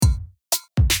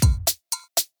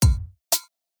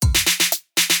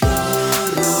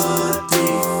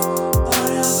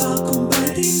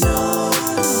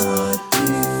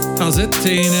dit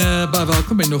en baie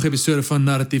welkom by nog 'n episode van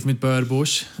Narratief met Bouwer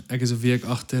Bosch. Ek is 'n week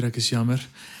agter, ek is jammer.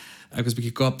 Ek was 'n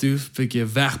bietjie Kaap toe, 'n bietjie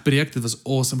wegbreek. Dit was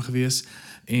awesome geweest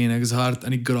en ek is hard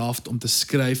aan die graft om te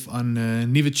skryf aan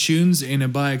nuwe tunes en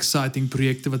 'n baie exciting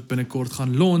projekte wat binnekort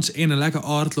gaan launch en 'n lekker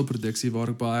aardklop produksie waar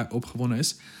ek baie opgewonde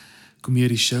is.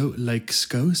 Komedie show Like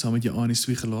Skou saam met Joanie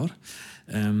Swiegelaar.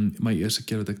 My eerste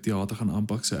keer wat ek teater gaan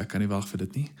aanpak, so ek kan nie wag vir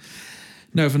dit nie.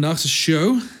 Nou, vandag se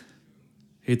show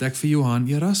het ek vir Johan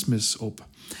Erasmus op.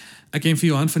 Ek ken vir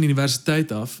Johan van die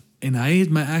universiteit af en hy het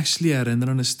my actually herinner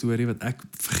aan 'n storie wat ek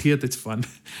vergeet het van.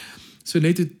 So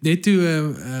net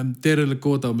toe Terre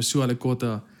Lekota, Mesua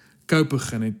Lekota Cope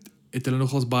begin het hulle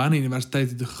nogals baie na die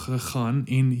universiteit toe gegaan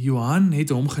en Johan het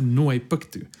hom genooi pik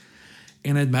toe.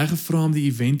 En hy het my gevra om die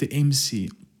event te MC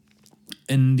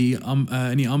in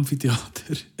die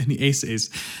amfitheater in die SS.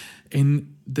 En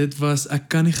dit was, ek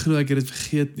kan nie glo ek het dit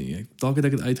vergeet nie. Dalk het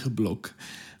ek dit uitgeblok.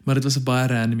 Maar dit was 'n baie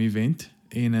random event.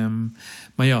 En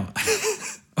maar ja,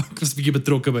 ek was 'n bietjie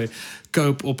betrokke by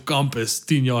Cope op campus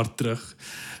 10 jaar terug.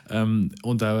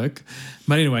 Onthou ek.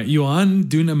 Maar anyway, Johan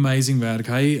doen amazing werk.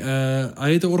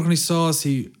 Hy het 'n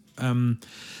organisasie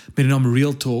met die naam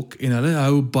Real Talk en hulle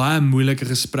hou baie moeilike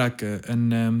gesprekke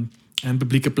in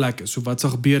publieke plekke. So wat sal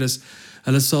gebeur is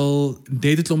hulle sal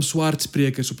net 'n klomp swart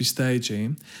sprekers op die stage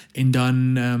hê en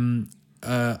dan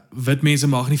wit mense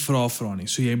mag nie vra nie.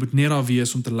 So jy moet net daar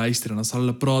wees om te luister en dan sal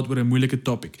hulle praat oor 'n moeilike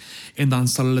topic en dan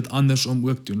sal hulle dit andersom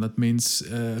ook doen dat mens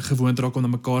gewoond raak om na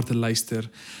mekaar te luister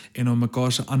en om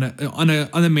mekaar se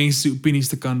ander mense se opinies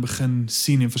te kan begin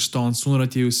sien en verstaan sonder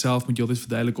dat jy jouself moet heeltyd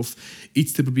verduidelik of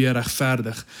iets te probeer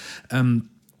regverdig.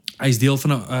 Hy is deel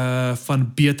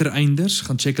van Beter Einders.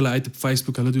 Gaan check hulle uit op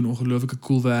Facebook. Hulle doen ongelooflike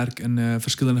cool werk in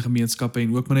verskillende gemeenskappe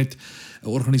en ook maar net 'n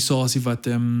organisasie wat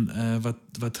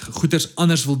goeders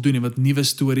anders wil doen en wat nuwe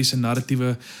stories en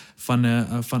narratiewe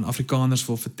van Afrikaners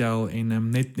wil vertel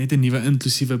en net 'n nuwe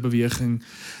inklusiewe beweging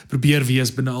probeer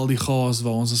wees binne al die chaos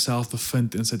waar ons onsself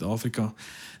bevind in Suid-Afrika.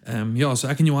 Ja, so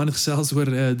ek en Johan het gesels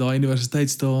oor daai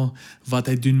universiteitsdae, wat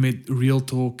hy doen met Real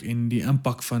Talk en die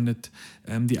impak van dit,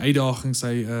 die uitdagings.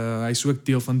 Hy is ook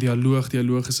deel van Dialoog.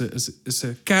 Dialoog is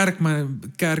 'n kerk, maar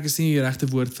kerk is nie die regte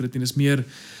woord vir dit nie. Dit is meer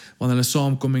wanneer hulle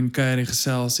saamkom en kuier en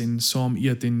gesels en saam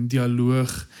eet en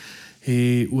dialoog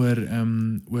hê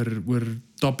oor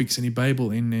topics in die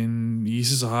Bybel en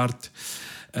Jesus se hart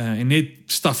en net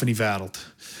staf in die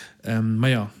wêreld. Maar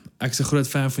ja, ek is 'n groot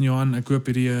fan van Johan. Ek hoop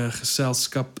hierdie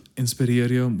geselskap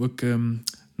inspireer jou om ook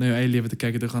na jou eie lewe te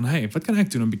kyk en te gaan, hey, wat kan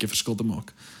ek doen om 'n bietjie verskil te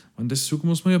maak? Want dis hoekom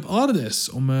ons maar op aarde is,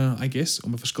 om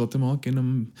 'n verskil te maak en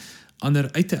om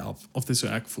ander uit te help, of dit so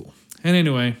ek voel. And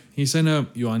anyway, hier is nou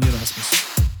Johan Erasmus.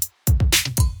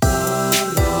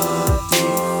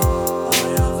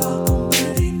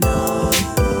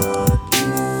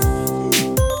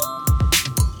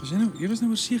 Jy was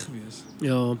nou oorsee gewees.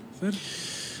 Ja. Vir?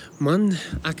 Man,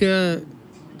 ek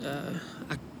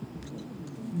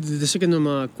dis ek nou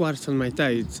maar 'n kwart van my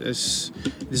tyd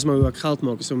dis maar hoe ek geld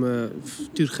maak, is om 'n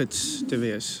toergids te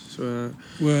wees. So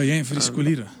Jy vir die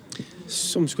skooliere.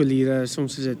 Soms skooliere,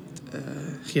 soms is dit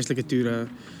geestelike toere.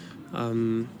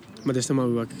 Maar dis nou maar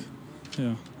hoe ek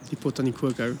die pot aan die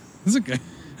kook hou. Dis okay.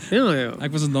 Ja.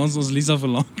 Ek was in dans ons Lisa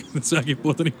verlang. Dit sê ek die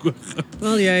pot aan die kook.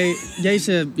 Wel, jy's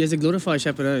 'n glorified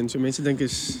chaperone. So mense dink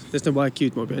dis nou baie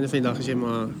cute, maar op 'n einde van die dag as jy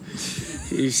maar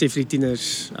jy sê vir die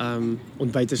tieners,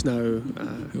 ontbyt is nou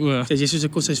jy soos 'n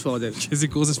koshuisvader. Jy's die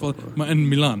koshuisvader, maar in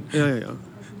Milan. Ja.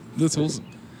 That's awesome.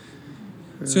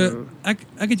 So ek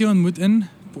het jou ontmoet in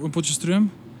Potchefstroom.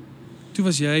 Toe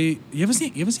was jy was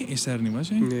nie SR nie, was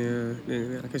jy?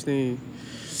 Nee, ek is nie.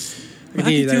 Ek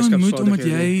het jou ontmoet omdat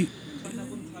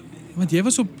want jy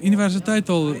was op universiteit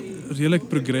al redelik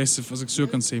progressive, as ek so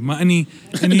kan sê, maar in 'n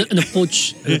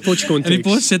Potch konteks. In die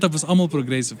Potch setup was almal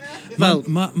progressive.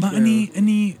 Maar in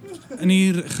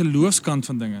die geloofskant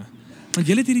van dinge. Want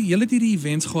jy het hierdie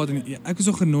events gehad en ek was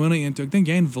ook genooi na een toe. Ek dink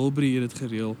jy en Wilbury het dit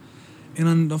gereël. En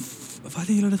dan wat het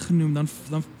julle dit genoem? Dan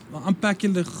unpack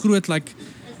julle groot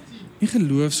nie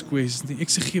geloofskwessies nie.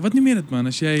 Ek wat noem jy dit, man,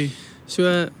 as jy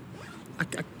so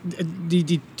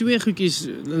die twee goedjies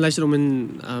luister om in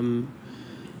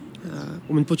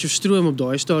Potchefstroom op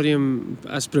daai stadium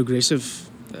as progressive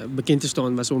bekend te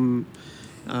staan was om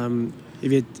jy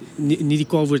weet nie die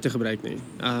kwaalwoord te gebruik nie.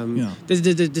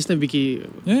 Dis nou 'n bietjie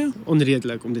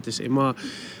onredelik om dit te sê, maar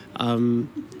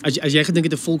as jy gedink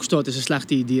het 'n volksstaat is 'n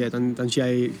slegte idee, dan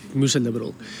jy moes 'n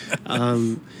liberal.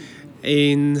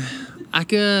 En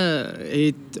ek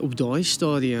het op daai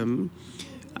stadium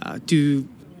toe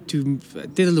toe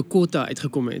Terra Lakota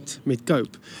uitgekom het met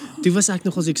Cope, toe was ek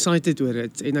nogals excited oor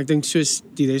dit en ek dink soos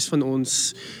die res van ons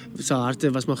se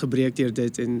harte was maar gebreek deur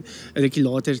dit en 'n rukkie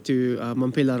later toe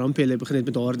Mampela Rampela begin het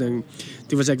met haar ding,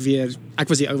 toe was ek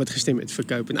was die ou wat gestem het vir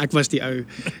Cope en ek was die ou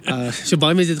so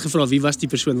baie mense het gevra wie was die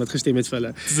persoon wat gestem het vir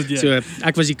hulle. So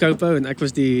ek was die Cope ou en ek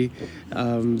was die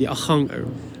Agang ou.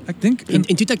 Ek dink en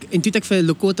toe het ek vir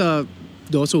Lakota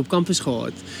daarso op kampus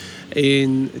gehad.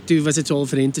 En toe was dit so 'n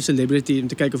vreemde celebrity om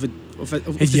te kyk of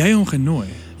het jy hom genooi?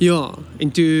 Ja,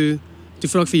 en toe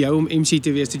vra ek vir jou om MC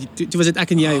te wees. Toe was dit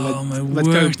ek en jy wat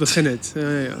Cope begin het.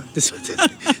 Ja.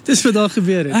 Dis wat daar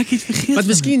gebeur het. Ek het vergeet.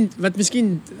 Wat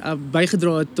miskien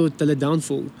bygedra het tot hulle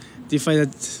downfall. Die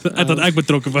feit dat ek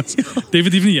betrokke was.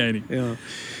 Definitief nie jy nie. Ja.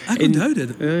 Ek onthou dit.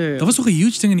 Ja. Dat was nog 'n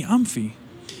huge ding in die Amfi.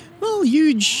 Wel,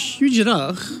 huge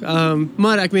rag.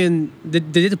 Maar ek meen, dit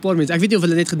het 'n paar mense. Ek weet nie of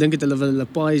hulle net gedink het hulle wil hulle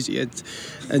pies eet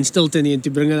in stilte nie en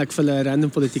toe bring ek vir hulle 'n random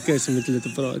politikus om met hulle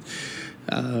te praat.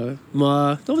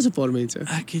 Maar daar was 'n paar mense.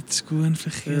 Ek het skoon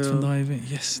vergeet van daai event.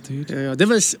 Yes, dude. Ja, dit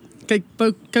was kyk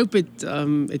Cope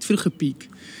het vroeg gepiek.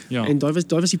 Ja. En daai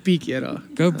was die peak era.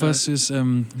 Cope was soos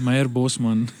Meyer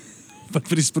Bosman wat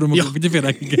vir die Springbok, ek weet nie of jy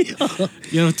reg gekry.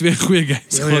 Een of twee goeie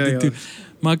games gehad het toe.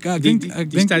 Maar ek dink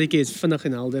die stadie is vinnig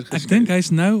en helder geskryf. Ek dink hy's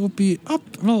nou op die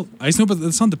hy's nou op 'n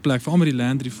interessante plek vir al met die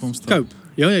land reform stuff. Cope.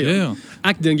 Ja.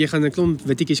 Ek dink jy gaan 'n klomp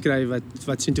wittetjies kry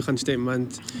wat sien toe gaan stem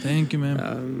want thank you man.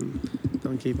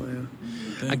 Dankie baie.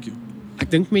 Thank you.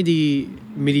 Ek dink met die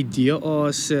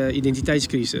DA se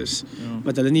identiteitskrisis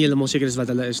wat hulle nie heeltemal seker is wat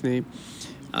hulle is nie.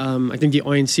 Ek dink die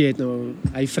ANC het nou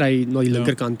hy vry na die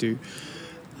linkerkant toe.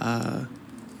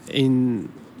 En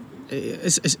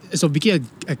is 'n bietjie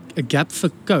 'n gap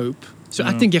vir Cope. So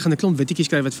ek dink jy gaan 'n klomp wittetjies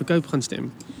kry wat vir Cope gaan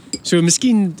stem. So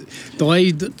miskien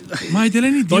maar het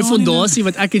hulle nie daai fondasie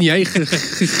wat ek en jy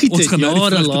gegiet het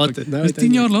jare later. Nou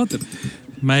 10 jaar later.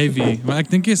 Maybe, maar ek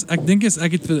dink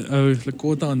ek het vir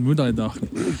Lakota ontmoet daai dag.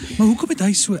 Maar hoekom het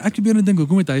hy so ek probeer net dink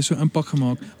hoekom het hy so impak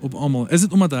gemaak op almal? Is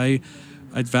dit omdat hy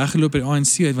uit weggeloop by die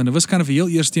ANC uit want dit was kind of 'n heel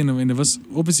eerste een en dit was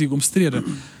obviously omstrede.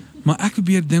 Maar ek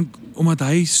probeer dink omdat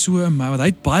hy want hy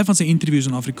het baie van sy interviews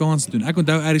in Afrikaans gedoen. Ek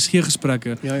onthou RSG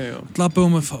gesprekke. Ja. Klappe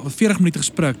om 'n 40 minute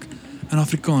gesprek in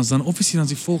Afrikaans. Dan obviously dan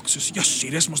die volk soos ja,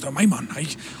 serieus mos nou my man.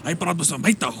 Hy praat mos nou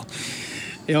my taal.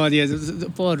 Ja, die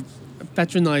 'n paar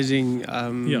patronizing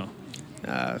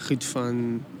goed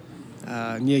van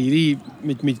nee, hierdie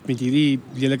met hierdie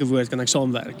lelike woord kan ek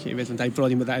saamwerk, jy weet want hy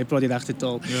praat die regte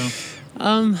taal.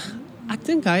 Ja. Ek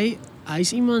dink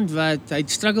hy's iemand wat hy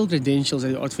struggle credentials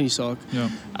uit die aard van die saak. Ja.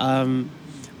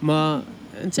 Maar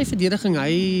in sy verdediging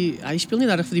hy speel nie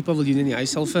regtig vir die paviljoen nie. Hy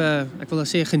self ek wil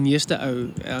sê 'n geneeste ou.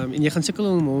 En jy gaan sukkel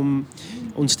om hom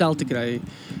ontstel te kry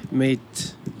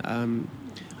met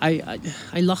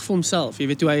hy lag vir homself. Jy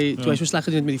weet toe hy so sleg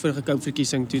gedoen het met die vorige Cope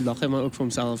verkiesing, toe lag hy maar ook vir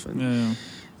homself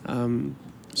en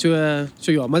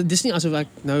so ja, maar dis nie asof ek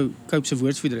nou Cope se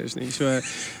woordvoerder is nie. So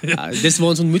dis waar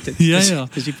ons ontmoet het. Ja.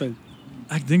 Dis die punt.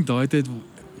 Ek dink daai tyd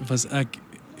was ek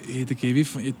het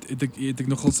ek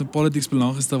nogal in politics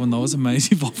belang gestel want daar was 'n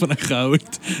meisie waarvan ek gehou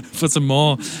het wat se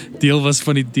ma deel was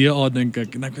van die DA dink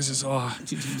ek en ek was so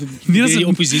nie as 'n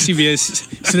oppositie wees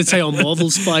so dit sy al Marvel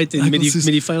spite en met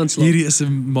die vyandslag. Hierdie is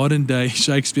 'n modern day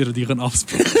Shakespeare wat hier gaan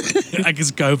afspeel. Ek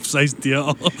is Cope, sy's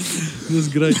DA. Dis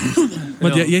great.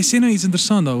 Maar jy sê nou iets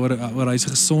interessant daaroor hy's 'n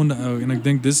gesonde ou en ek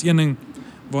dink dis een ding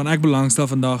waaraan ek belangstel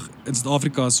vandag in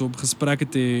Suid-Afrika so op gesprekke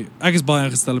te ek is baie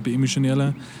ingestel op die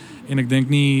emosionele en ek dink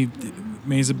nie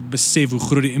mense besef hoe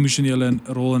groot die emosionele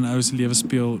rol in ou se lewe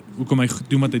speel hoekom hy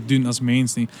doen wat hy doen as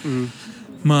mens nie.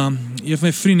 Maar een van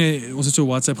my vriende, ons het so 'n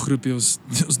WhatsApp groepie, ons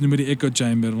noem dit die Echo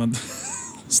Chamber want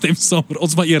stem saam,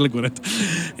 ons maar eerlik oor dit.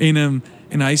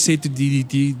 En hy sê toe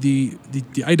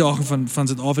die uitdaging van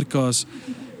Suid-Afrika is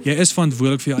jy is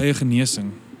verantwoordelik vir jou eie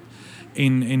genesing.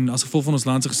 En as gevolg van ons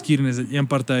land se geskiedenis het een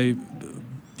party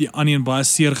die ander een baie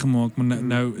seer gemaak, maar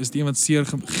nou is die een wat seer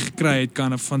gekry het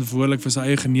kan verantwoordelik vir sy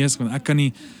eie genesing. Ek kan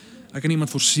nie iemand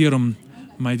forceer om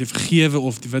my te vergewe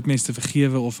of die wit mense te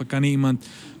vergewe of ek kan nie iemand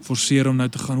forceer om nou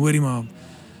te gaan hoorie maar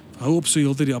hou op so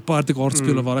heeltyd die aparte kaart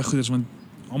speel waar hy goed is want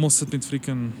almal sit met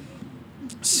freaking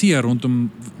seer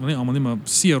rondom nie almal nie maar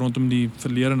seer rondom die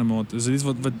verlede maat. Is dit iets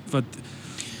wat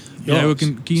jy ook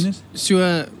in keen is? So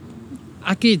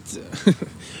ek het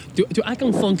toe ek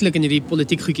aanvanklik in hierdie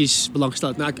politiek goedjies belangstel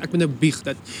het. Nou ek moet nou bieg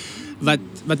dat wat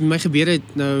met my gebeur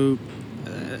het nou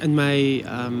in my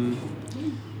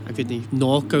ek weet nie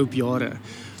na Cope jare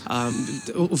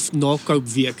of na Cope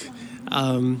week.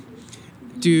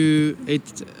 Toe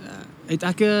het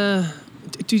ek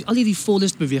toe al die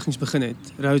Fallist bewegings begin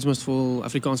het. Rhodes Must Fall,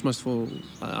 Afrikaans Must Fall,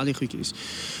 al die goedjies.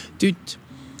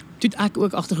 Toe toe het ek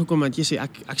ook agtergekom dat jy sê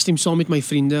ek stem saam met my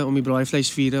vriende om die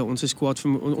braaivleisviere, ons is kwaad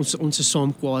vir ons is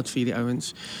saam kwaad vir die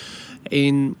ouens.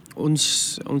 En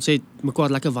ons het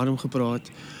mekaar lekker warm gepraat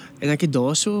en ek het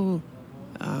daarso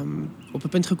op 'n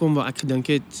punt gekom waar ek gedink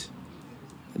het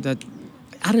dat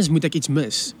ergens moet ek iets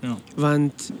mis. Ja.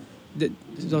 Want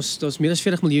daar's meer as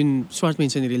 40 miljoen swart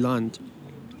mense in hierdie land.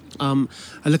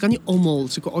 Hulle kan nie almal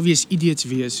sulke obvious idiots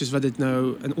wees soos wat dit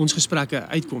nou in ons gesprekke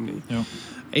uitkom nie. Ja.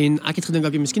 En ek het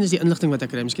gedink, miskien is die inligting wat ek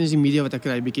kry, miskien is die media wat ek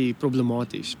kry bietjie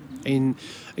problematies. En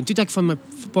toe het ek van 'n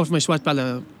paar van my swart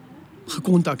pelle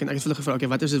gekontak en ek het hulle gevra,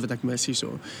 wat is dit wat ek mis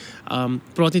hierso?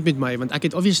 Praat net met my want ek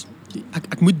het obvious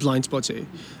ek moet blind spots hê.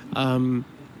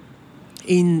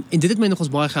 En dit het my nogals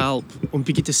baie gehelp om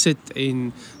bietjie te sit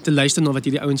en te luister na wat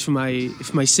hierdie ouens vir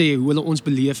my sê, hoe hulle ons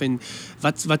beleef en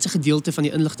wat 'n gedeelte van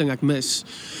die inligting ek mis.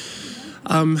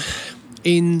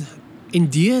 En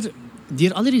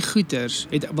deur al die goeters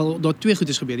het daar twee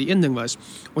goeters gebeur. Die een ding was,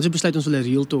 ons het besluit ons wil 'n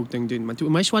real talk ding doen, maar toe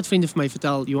my swart vriende vir my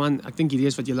vertel, Johan, ek dink hierdie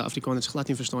is wat julle Afrikaners glad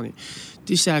nie verstaan nie.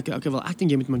 Toe sê ek, wel ek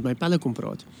dink jy moet met my pelle kom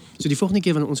praat. So die volgende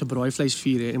keer wanneer ons 'n braaivleis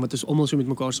vier en wat ons almal so met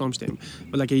mekaar saamstem,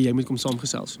 wil ek hê jy moet kom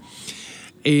saamgesels.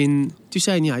 En toe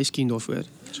sê hy nie, hy is keen daarvoor.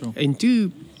 So. En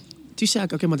toe sê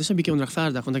ek, maar dis 'n bietjie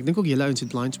onregverdig want ek dink ook julle ouens het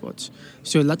blind spots.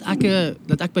 So laat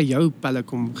ek by jou pelle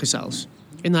kom gesels.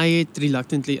 En hy het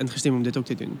reluctantly ingestem om dit ook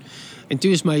te doen. En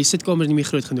toe is my sitkamer nie meer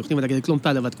groot genoeg nie, want ek het 'n klomp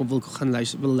pelle wat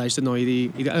wil luister na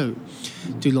hierdie ou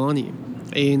Tulani.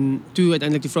 En toe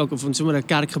uiteindelik die vraag of ons sommer 'n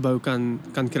kerkgebou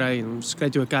kan kry en ons kry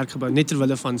toe 'n kerkgebou net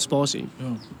terwille van spasie.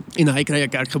 Ja. En hy kry 'n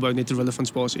kerkgebou net terwille van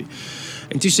spasie.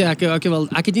 En toe sê ek, wel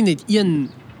ek het nie net een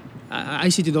hy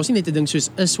sê dit, daar's nie net 'n ding soos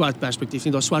 'n swart perspektief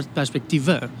nie, daar's swart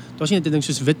perspektiewe. Daar's nie net 'n ding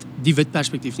soos die wit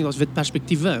perspektief nie, daar's wit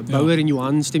perspektiewe. Bouwer en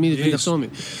Johan stem nie noodwendig saam nie.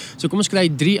 So kom ons kry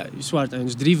 3 swart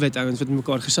ouens, 3 wit ouens wat met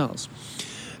mekaar gesels.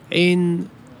 En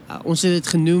ons het dit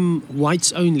genoem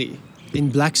whites only en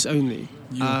blacks only.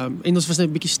 En ons was nou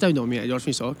 'n bietjie stout daarmee,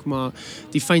 daarvan saak, maar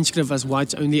die fynskrif was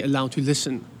whites only allowed to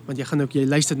listen. Want jy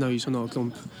luister nou hierso na 'n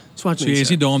klomp swart mense. So jy is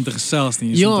nie daar om te gesels nie,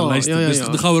 jy is om te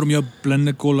luister. Dis gouer om jou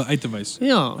blinde kolle uit te wys.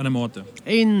 Ja. In 'n mate.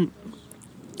 En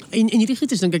hierdie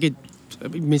goed is dink ek het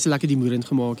mense lekker die moerend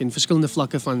gemaak en verskillende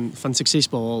vlakke van sukses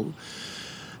behaal.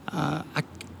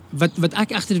 Wat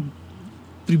ek egter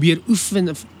probeer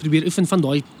oefen van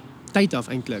daai tyd af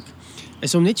eintlik,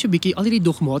 is om net so 'n bietjie al hierdie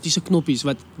dogmatiese knoppies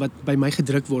wat by my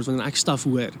gedruk word wanneer ek staf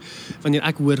hoor, wanneer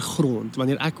ek hoor grond,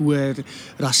 wanneer ek hoor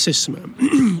rasisme,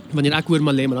 wanneer ek hoor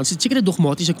malema, dan sit sekere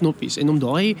dogmatiese knoppies en om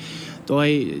daai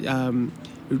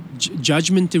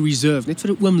judgment to reserve net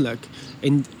vir 'n oomblik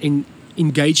en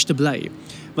engaged te bly.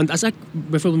 Want as ek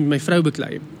byvoorbeeld met my vrou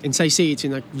beklei en sy sê iets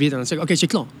en ek weet dan sê ek, is jy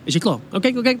klaar? Is jy klaar?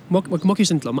 Okay, maak jy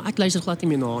sin klaar, maar ek luister glad nie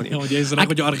meer na haar nie. Ja, jy is reg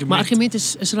met jou argument. My argument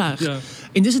is reg. Ja.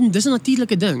 En dis 'n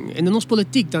natuurlike ding. En in ons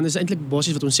politiek dan is eintlik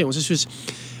basies wat ons sê,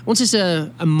 ons is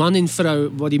 'n man en vrou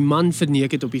waar die man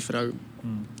verneek het op die vrou.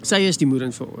 Sy is die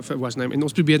moeder vir Wasname en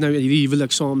ons probeer nou hierdie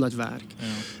huwelik saam laat werk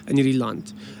in hierdie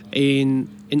land.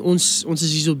 En ons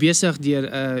is hier so besig deur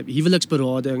 'n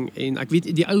huweliksberading en ek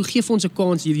weet die ou gee vir ons 'n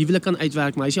kans hierdie huwelik kan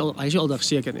uitwerk, maar hy is aldag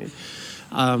seker nie.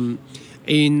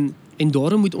 En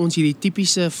daarom moet ons hierdie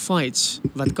tipiese fights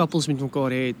wat couples met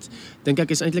mekaar het, dink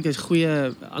ek is eintlik 'n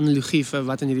goeie analogie vir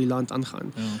wat in hierdie land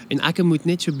aangaan. Ja. En ek moet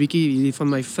net so 'n bietjie hierdie van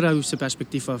my vrou se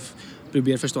perspektief af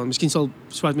probeer verstaan. Miskien sal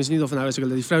swart mense nie daarvan hou as ek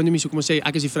hulle die vrou noem, so kom ons sê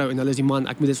ek is die vrou en hulle is die man.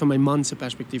 Ek moet dit van my man se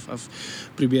perspektief af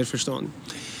probeer verstaan.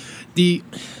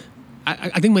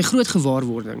 Ek dink my groot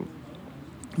gewaarwording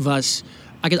was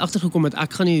ek het agtergekom dat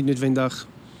ek gaan nie noodwendig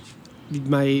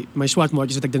my swart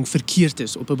maatjies wat ek dink verkeerd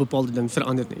is op 'n bepaalde ding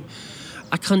verander nie.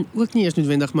 Ek gaan ook nie eers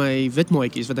noodwendig my wit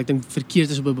maatjies wat ek dink verkeerd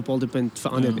is op 'n bepaalde punt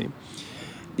verander nie.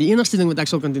 Die enigste ding wat ek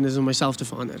sal kan doen is om myself te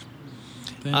verander.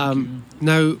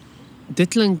 Nou dit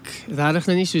klink regtig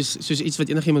nou nie soos iets wat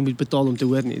enigiemand moet betaal om te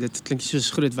hoor nie. Dit klink nie soos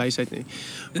groot wysheid nie.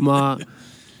 Maar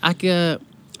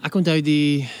ek onthou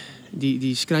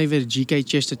die skrywer G.K.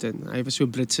 Chesterton. Hy was so 'n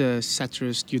Britse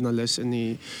satirist, joernalis in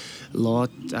die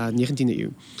laat 19de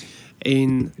eeu.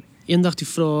 En eendag die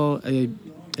vra 'n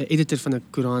editor van 'n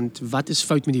koerant, wat is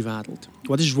fout met die wêreld?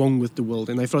 What is wrong with the world?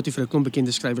 En hy vra toe vir 'n klomp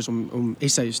bekende skrywers om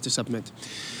essays te submit.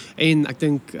 En ek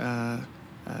dink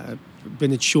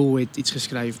Bernard Shaw het iets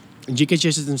geskryf. En G.K.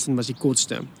 Chesterton was die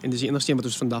kortste en dis die enigste een wat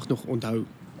ons vandag nog onthou.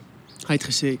 Hy het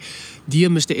gesê,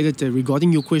 "Dear Mr. Editor,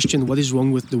 regarding your question, what is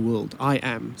wrong with the world? I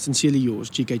am sincerely yours,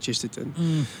 G.K. Chesterton."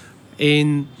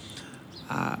 En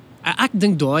ek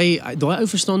dink daai ou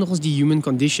verstaan nog ons die human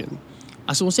condition.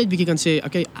 As ons net bietjie kan sê,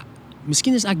 okay,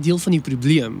 miskien is ek deel van die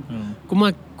probleem. Kom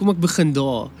ek begin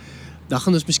daar. Dan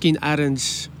gaan ons miskien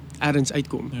ergens ergens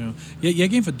uitkom. Ja. Jy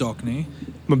ken vir Doc, nee?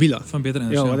 Mobila. Van Beter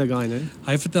Anders. Ja, wat 'n guy, nee.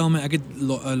 Hy vertel my, ek het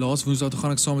laas Woensdag toe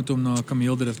gaan ek saam met hom na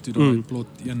Kameeldrift toe, daai plot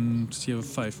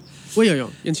 175. O ja,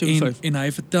 175. En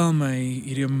hy vertel my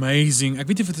hierdie amazing, ek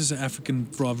weet nie of dit is 'n African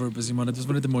proverb is, maar dit was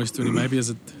maar net 'n mooi storie. Maybe is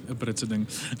dit 'n Britse ding.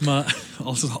 Maar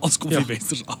als kom die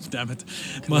westers af, damn it.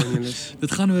 Maar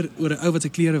dit gaan oor 'n ou wat sy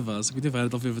klere was. Ek weet nie of hy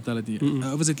dit al vir jou vertel het nie. 'n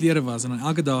Ou wat sy klere was en dan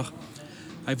elke dag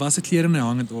hy was sy klere en hy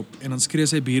hang dit op en dan skree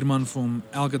sy buurman vir hom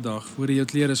elke dag, hoor jou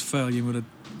klere is vuil, jy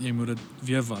moet dit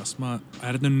weer was, maar hy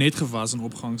het dit nou net gewas en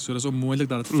opgehang, so dis onmoontlik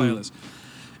dat dit vuil is.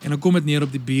 En dan kom dit neer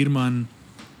op die buurman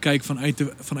kyk vanuit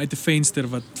 'n venster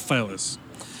wat vuil is.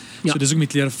 Ja. So dis ook met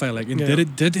klere vuil en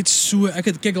dit het so ek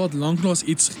het kyk al lanklaas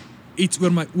iets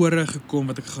oor my ore gekom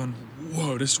wat ek gaan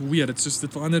wow, dis weird,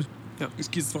 dit verander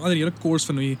dit verander hele koers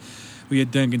van hoe jy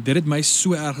dink en dit het my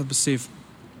so erg besef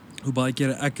hoe baie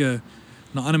kere ek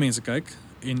na ander mense kyk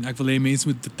en ek wil hê mense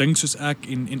moet dink soos ek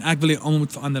en ek wil hê almal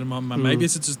moet verander maar maybe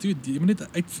is dit soos jy moet net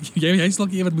jy is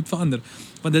dalk wat moet verander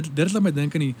want dit laat my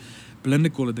dink aan die blinde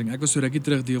kolle ding. Ek was so rukkie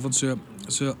terug deel van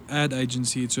so ad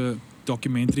agency het so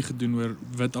documentary gedoen oor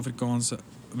wit Afrikaanse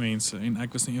mense en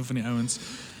ek was nou een van die ouens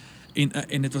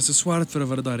en dit was 'n swart vir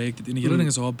wat dit direk het en die hele ding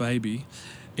is haar baby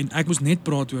en ek moes net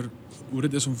praat oor hoe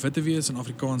dit is om wit te wees en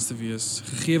Afrikaans te wees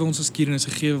gegee ons geskiedenis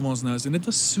gegee ons nou en dit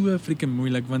was so freaking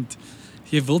moeilik want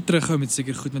jy wil terughou met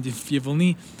seker goed want jy wil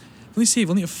nie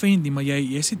offend nie maar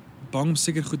jy is bang om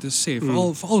seker goed te sê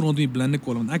veral rondom die blinde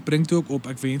kolle want ek bring toe ook op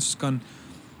ek wens ons kan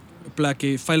 'n plek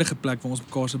hê, veilige plek waar ons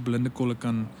mekaar se blinde kolle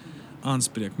kan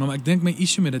aanspreek maar ek dink my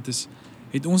issue met dit is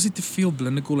het ons nie te veel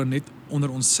blinde kolle net onder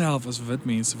onsself as wit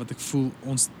mense wat ek voel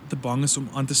ons te bang is om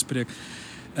aan te spreek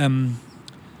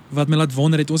wat my laat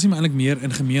wonder het ons nie eintlik meer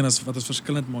in gemeen as wat ons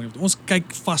verskillend maak ons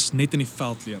kyk vas net in die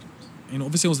veldleer en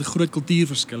obviously ons het groot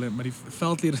kultuurverskille, maar die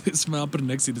veldleer is my amper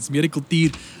niks nie. Dit is meer die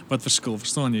kultuur wat verskil,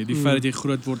 verstaan jy? Die feit dat jy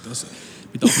groot word as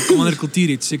met 'n Afrikaner kultuur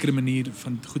het sekere manier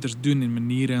van goeders doen en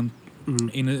maniere en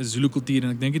 'n Zulu kultuur en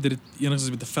ek dink dit het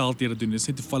enigstens met 'n veldleer te doen. Dit is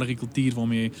net toevallig die kultuur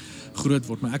waarmee jy groot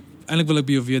word, maar eintlik wil ek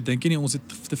by jou weet, dink jy nie ons het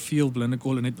te veel blinde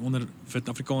kolle net onder wit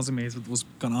Afrikaanse mense wat ons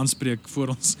kan aanspreek voor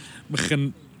ons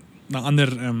begin na ander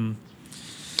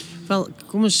Wel,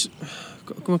 kom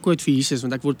ek quote vir Jesus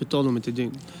want ek word betaal om dit te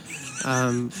doen.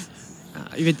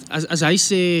 Jy weet as hy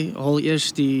sê haal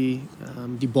eers die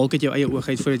balk uit jou eie oog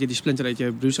uit voordat jy die splinter uit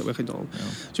jou broer se oog uithaal. Ja.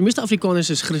 So meeste Afrikaners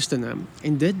is Christene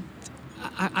en dit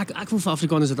ek wil vir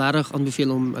Afrikaners regtig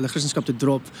aanbeveel om hulle Christendom te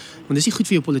drop want dis nie goed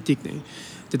vir jou politiek nie.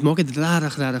 Dit maak dit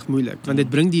regtig moeilik want dit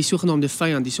bring die sogenaamde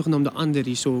vyand, die sogenaamde ander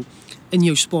hierso in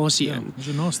jou spasie in. Dis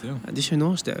jou naaste, Dis jou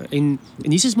naaste en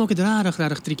Jesus maak dit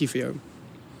regtig triekie vir jou.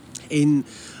 En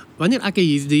wanneer ek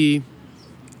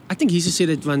dink Jesus sê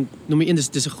dit want nommer 1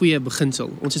 dis 'n goeie beginsel.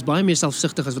 Ons is baie meer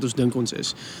selfsugtig as wat ons dink ons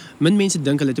is. Min mense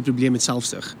dink hulle het 'n probleem met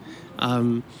selfsug.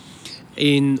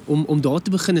 En om daar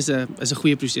te begin is 'n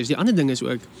goeie proses. Die ander ding is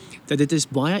ook dat dit is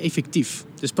baie effektief.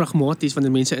 Dis pragmaties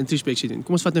wanneer mense introspeksie doen.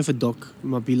 Kom ons vat nou vir Doc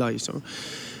Mobila hierso.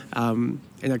 En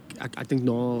ek dink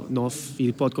na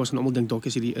hierdie podcast en almal dink Doc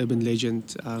is hierdie urban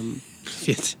legend.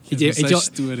 Het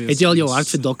jy al jou hart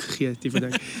vir Doc gegee tipe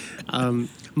ding.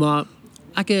 Maar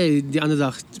ek die ander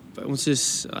dag ons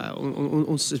is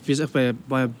besig by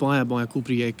 'n baie cool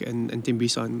projek in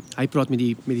Tembisa en hy praat met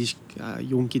die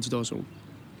jong kids daarso.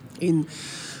 En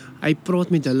hy praat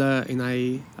met hulle en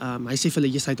hy sê vir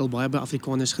hulle hy het al baie by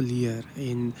Afrikaners geleer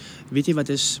en weet jy wat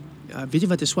is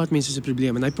swart mense se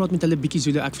probleem en hy praat met hulle bietjie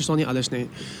Zulu, ek verstaan nie alles nie.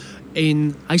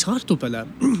 En hy's hard op hulle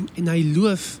en hy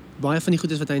loof baie van die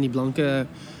goedes wat hy aan die blanke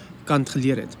kant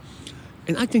geleer het.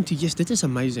 En ek dink yes, dit is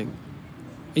amazing.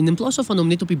 En in plaas van om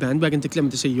net op die bandwagon te klim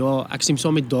en te sê ja, ek stem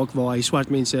saam met Doc waar hy swart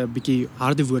mense 'n bietjie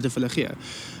harde woorde vir hulle gee.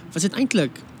 Was dit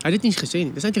eintlik, hy het dit nie gesê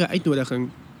nie. Dis eintlik 'n uitnodiging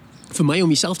vir my om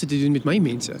dieselfde te doen met my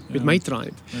mense, met my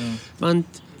tribe. Ja. Want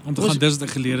om te gaan dis wat ek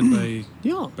geleer het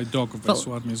by Doc of by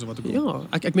swart mense wat ook al. Ja,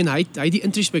 ek meen hy het die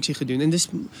introspeksie gedoen en dis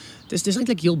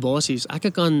eintlik heel basies.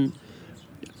 Ek kan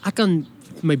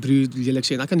my broer lelik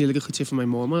sê en ek kan lelike goed sê vir my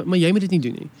ma, maar jy moet dit nie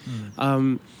doen nie.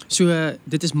 So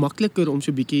dit is makliker om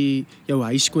so 'n bietjie jou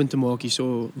huis skoon te maak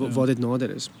hierso waar dit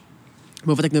nader is.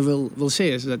 Maar wat ek nou wil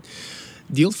sê is dat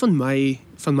deel van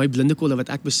my blinde kolle wat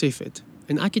ek besef het.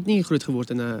 En ek het nie groot geword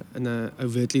in 'n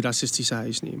overtly rassistiese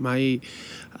huis nie.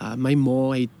 My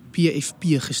ma het PFP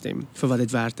gestem vir wat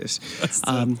dit werd is.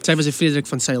 Sy was 'n Frederik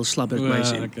van Sail Slabbert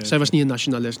meisie. Okay. Sy was nie 'n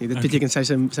nasionalis nie. Dit beteken sy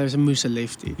was 'n moose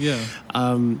lefty.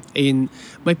 En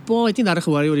my pa het nie daar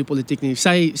ge-worry oor die politiek nie.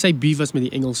 Sy beef was met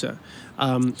die Engelse.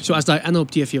 So as daai Anna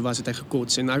op TV was het hy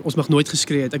gekots en ons mag nooit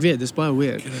geskree het. Ek weet, dis baie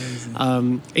weird.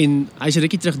 En hy's 'n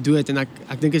rukkie terug dood en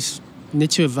ek dink is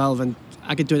net so wel want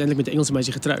ek het toe uiteindelik met 'n Engelse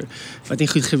meisie getrou wat nie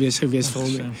goed gewees vir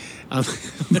hom nie.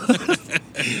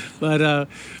 Maar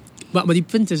die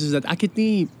punt is dat ek het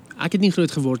nie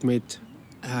groot geword met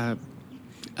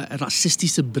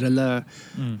rassistiese brille.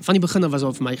 Van die begin af was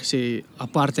al vir my gesê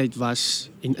apartheid was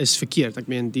en is verkeerd. Ek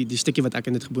meen die stukkie wat ek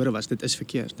in dit gebore was, dit is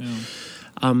verkeerd. Ja.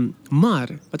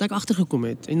 Maar wat ek agtergekom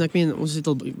het en ek meen ons het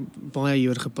al baie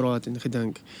hieroor gepraat en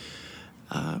gedink.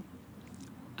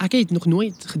 Ek het nog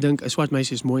nooit gedink 'n swart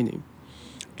meisie is mooi nie.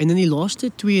 En in die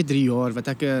laaste 2-3 jaar wat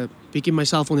ek 'n bietjie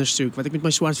myself ondersoek, wat ek met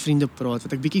my swart vriende praat,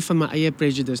 wat ek bietjie van my eie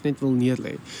prejudice net wil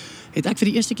neerlê, het ek vir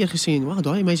die eerste keer gesien, wow,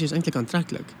 daai meisie is eintlik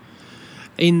aantreklik.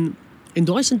 En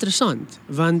daai is interessant,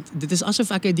 want dit is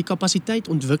asof ek die kapasiteit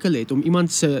ontwikkel het om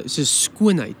iemand se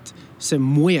skoonheid, se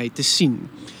mooiheid te sien.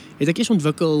 Het ek eers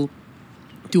ontwikkel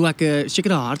toe ek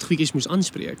sekere hartgoedjies moes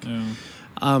aanspreek. Ja.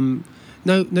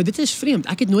 Nou dit is vreemd.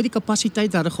 Ek het nooit die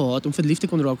kapasiteit daar gehad om verlief te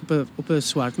kon raak op 'n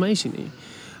swart meisie nie.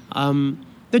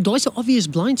 Nou daai is 'n obvious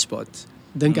blind spot,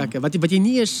 dink ek, wat jy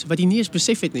nie eens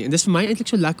besef het nie. En dis vir my eintlik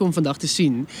so lekker om vandag te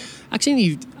sien. Ek sê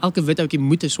nie elke wit ouetjie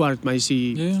moet 'n swart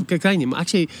meisie kry nie, maar ek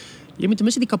sê jy moet ten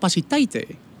minste die kapasiteit hê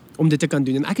om dit te kan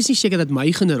doen. En ek is nie seker dat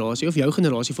my generasie of jou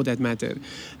generasie for that matter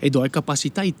het daai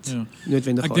kapasiteit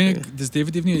noodwendig gehad nie. Ek dink dis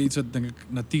definitief nie iets wat dink ek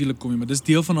natuurlik kom nie, maar dis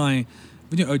deel van daai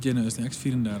weet jy hoe oud jy nou is nie, ek is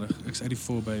 34, ek is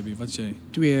 84 baby, wat jy?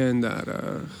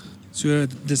 32. So,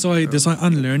 dis daai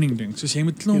unlearning ding, soos jy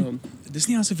moet klomp, dis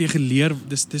nie asof jy geleer,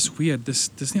 dis weird,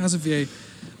 dis nie asof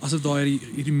daai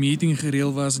hierdie meeting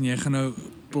gereël was, en jy gaan nou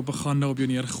propaganda op jou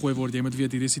neergegooi word, jy moet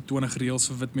weet, hier is die 20 reëls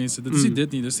vir wit mense, dit is nie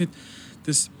dit nie,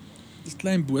 dis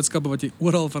klein boodskappe wat jy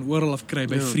van oral af kry,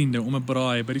 by vriende, om 'n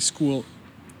braai, by die skool,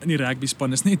 in die rugby span,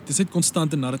 dis net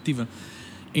konstante narratiewe.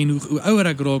 En hoe ouer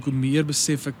ek raak, hoe meer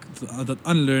besef ek dat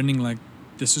unlearning, like,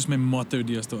 dis soos my motto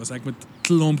deesdae, as ek moet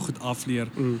klomp goed afleer.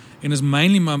 En is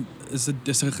mainly maar dis 'n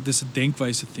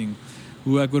denkwyse ding.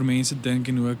 Hoe ek oor mense dink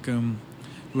en hoe ek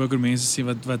oor mense sê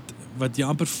wat jy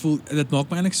amper voel, dit maak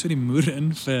my eintlik so die moer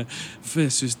in vir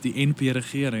soos die NP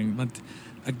regering, want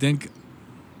ek dink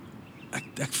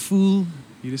ek voel,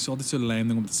 hier is altyd so lame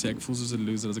ding om te sê, ek voel soos 'n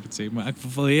loser as ek dit sê, maar ek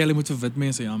wil hê hulle moet vir wit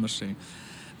mense jammer sê.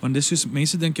 Want dis soos,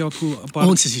 mense dink cool, apart.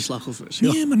 Ons is die slagoffers.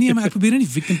 Nee, maar ek probeer nie die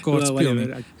victim card speel nie.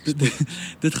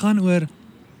 Dit gaan oor,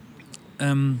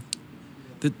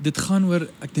 dit gaan oor,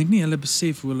 ek dink nie hulle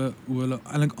besef hoe hulle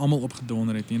eintlik almal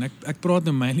opgedonder het nie. En ek praat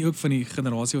nou mainly ook van die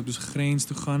generasie wat dus grens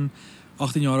toe gaan,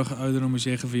 18-jarige ouderdom moes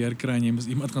jy geweer kry en jy moes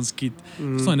iemand gaan skiet.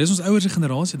 Verstaan, dis ons ouers se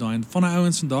generasie daai, en van die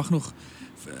ouens vandag nog,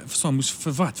 verstaan, moes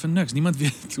vir wat, vir niks. Niemand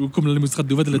weet hoekom hulle moes gaan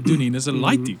doen wat hulle doen nie, en dis 'n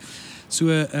laaitie. So,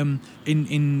 en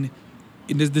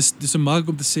dis 'n maak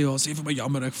om te sê, sê vir my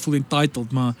jammer, ek voel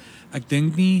entitled, maar ek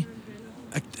dink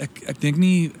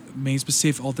nie mense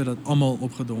besef altyd dat almal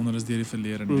opgedonder is deur die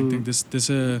verlede nie. Ek dink dis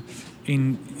 'n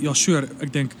en ja, sure,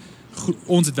 ek dink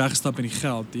ons het weggestap in die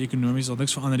geld, die ekonomies, al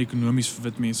niks verander ekonomies vir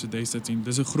wit mense destyds en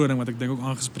dis 'n groot ding wat ek dink ook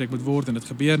aangespreek moet word en dit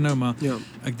gebeur nou, maar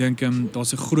ek dink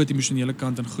daar's 'n groot emosionele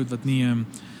kant en goed wat nie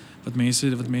wat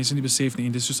mense nie besef nie,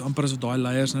 en dis soos amper asof daai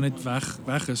leiers nou net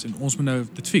weg is en ons moet nou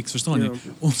dit fix, verstaan jy?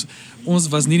 Ons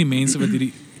was nie die mense wat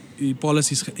hierdie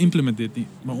policies geïmplementeer het nie,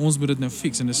 maar ons moet dit nou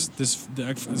fix en dis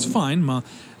fine, maar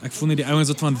ek voel nie die ouens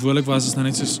wat verantwoordelik was is nou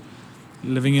net soos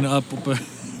living it up op 'n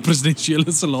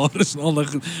presidentiële salaris en al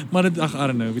daai, maar dit I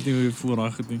don't know, weet nie hoe jy voel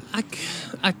raak het nie.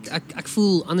 Ek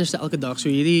voel anders elke dag. So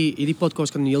hierdie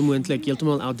podcast kan heel moontlik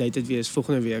heeltemal outdated wees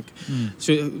volgende week.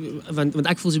 So want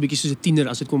ek voel so 'n bietjie soos 'n tiener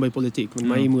as dit kom by politiek, want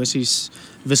my emosies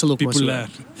wissel ook maar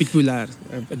bipolêr.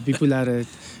 Bipolêre.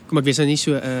 Kom ek wees nou nie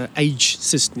so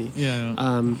age-sist nie.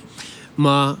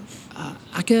 Maar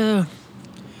ek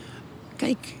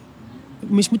kyk,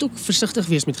 mens moet ook versigtig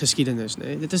wees met geskiedenis,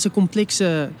 né? Dit is 'n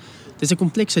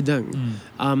komplekse ding.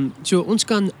 So ons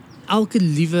kan elke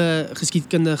liewe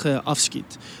geskiedkundige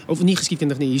afskiet. Of nie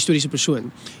geskiedkundige nie, historiese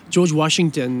persoon. George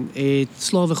Washington het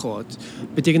slawe gehad.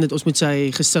 Beteken dit ons moet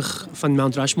sy gesig van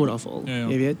Mount Rushmore afhaal,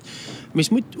 jy weet. Mens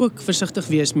moet ook versigtig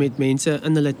wees met mense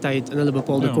in hulle tyd, in hulle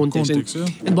bepaalde konteks.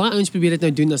 En baie ouens probeer dit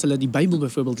nou doen as hulle die Bybel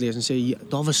byvoorbeeld lees en sê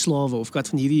daar was slawe of wat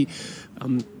van hierdie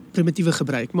primitiewe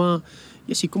gebruik. Maar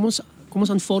kom ons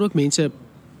aanvaar ook mense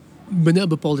binne 'n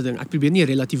bepaalde ding. Ek probeer nie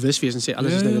relativis wees en sê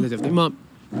alles is nou relatief nie, maar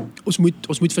ons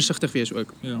moet versigtig wees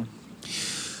ook.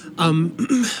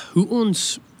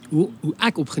 Hoe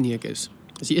ek opgeneek is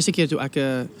die eerste keer toe ek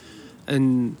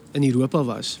in Europa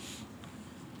was.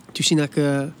 Toe sien ek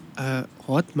 'n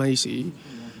hot meisie,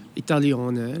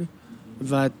 Italianer,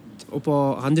 wat op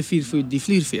haar hande vier die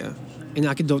vliegvee. En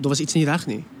daar was iets nie reg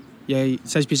nie.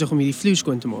 Sy is besig om hierdie vloer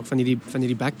skoon te maak van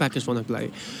hierdie backpackers waarna ek bly.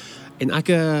 En ek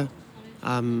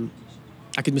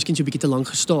het miskien so 'n bietjie te lank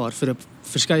gestaar vir 'n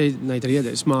verskeidenheid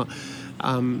redes, maar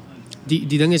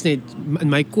Die ding is net, in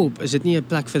my kop is dit nie 'n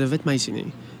plek vir 'n wit meisie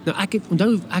nie. Nou ek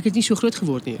het nie so groot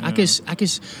geword nie. Ek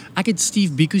het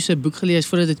Steve Biko se boek gelees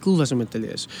voordat dit cool was om dit te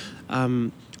lees.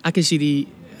 Ek is hierdie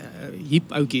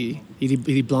hip ouetjie,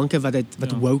 hierdie blanke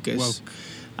wat woke is.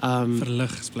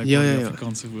 Verlig is blijkbaar die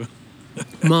Afrikaanse woord.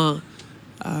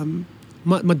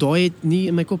 Maar daai het nie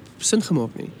in my kop sin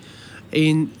gemaak nie.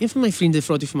 En een van my vriende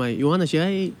vra toe vir my, Johan, as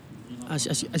jy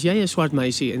 'n swart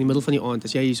meisie in die middel van die aand,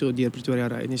 as jy hier so deur Pretoria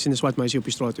ry en jy sien 'n swart meisie op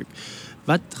die straathoek,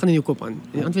 wat gaan in jou kop aan?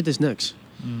 En die antwoord is niks.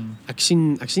 Ek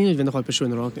sien nie noodwendig daai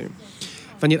persoon raak nie.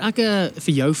 Wanneer ek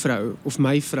vir jou vrou of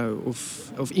my vrou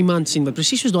of iemand sien wat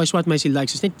presies soos daai swart meisie lyk,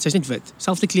 sy's net wit,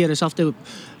 selfde klere, selfde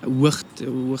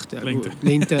hoogte,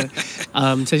 lengte.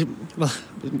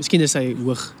 Miskien is sy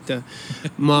hoogte,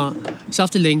 maar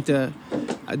selfde lengte.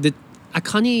 Ek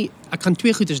gaan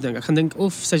twee goeders dink. Ek gaan dink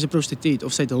of sy's 'n prostituut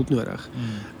of sy het hulp nodig.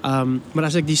 Maar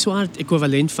as ek die swart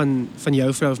ekwivalent van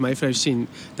jou vrou of my vrou sien,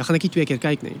 dan gaan ek nie twee keer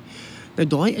kyk nie. Nou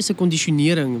daai is 'n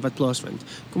kondisionering wat plaasvind.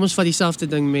 Kom ons vat dieselfde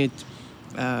ding met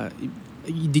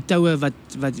die toue wat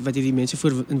hierdie mense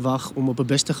voor in wag om op 'n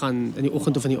bus te gaan in die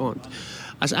oggend of in die aand.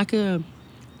 As ek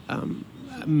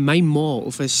my ma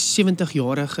of 'n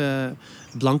 70-jarige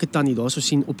blanke tannie daar sou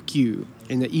sien op queue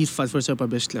en 'n uur vat voor sy op haar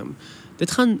bus klim. Ek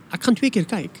gaan twee keer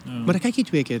kyk, maar ek kyk nie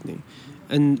twee keer nie.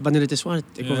 En wanneer dit 'n swart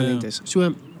ekwivalent is.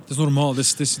 So dis normaal,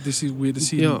 dis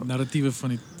die narratiewe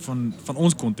van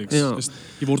ons konteks.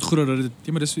 Jy word groot dat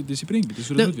dit maar dis die prentjie, dis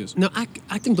hoe dit moet wees. Nou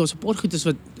ek dink daar's 'n paar goedes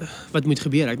wat moet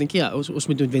gebeur. Ek dink ons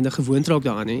moet noodwendig gewoond raak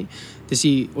daaraan, hè. Dis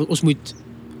ons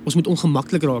moet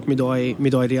ongemaklik raak met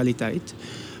daai realiteit.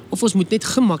 Of ons moet net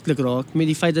gemaklik raak met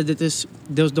die feit dat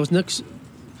daar's niks,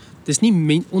 dis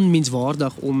nie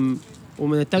onmenswaardig om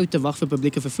in 'n tou te wag vir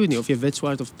publieke vervoer nie, of jy wit,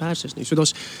 swart of pers is nie. So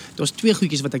daar's twee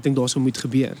goedjies wat ek dink daar sou moet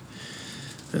gebeur.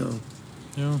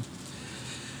 Ja.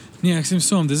 Nee, ek sê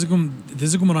saam, dis ek om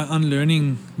daai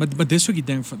unlearning, maar dis ook die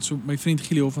ding van, so my vriend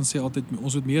Gilio van sê altyd,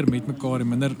 ons moet meer met mekaar en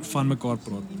minder van mekaar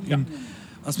praat. En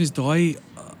as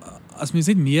mens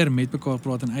net meer met mekaar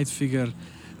praat en uitfigure,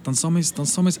 dan sal mens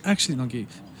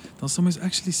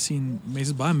actually sien,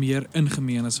 mense is baie meer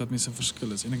ingemeen as wat mense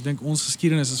verskil is. En ek dink ons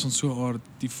geskiedenis is van so aard,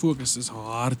 die fokus is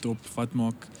hard op wat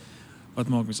maak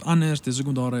mens anders, dis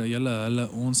hoekom daar 'n hele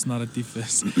ons narratief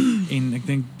is. En ek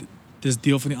dink dis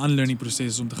deel van die unlearning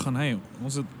proses om te gaan, hey,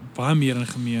 ons het baie meer in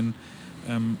gemeen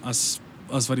as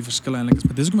wat die verskille eintlik is.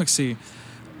 Maar dis hoekom ek sê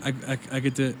ek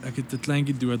het 'n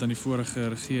kleintjie dood aan die vorige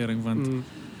regering, want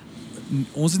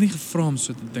ons het nie gevra om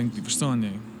so te dink, jy verstaan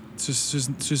jy?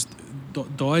 Soos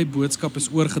daai boodskap is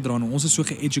oorgedra en ons is so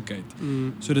ge-educate.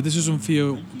 So dit is soos om vir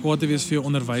jou kwaad te wees vir jou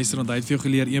onderwyser, want hy het vir jou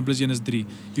geleer 1 + 1 is 3.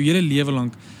 Jou hele lewe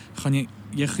lank gaan jy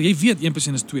weet 1 +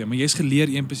 1 is 2, maar jy's geleer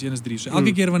 1 + 1 is 3. So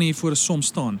elke keer wanneer jy voor 'n som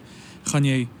staan, gaan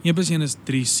jy 1 + 1 is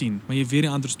 3 sien, maar jy weet die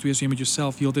ander is 2, so jy moet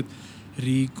jouself heeltyd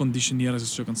reconditioneer, as ek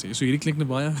so kan sê. So hierdie klink nou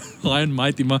baie high and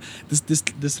mighty, maar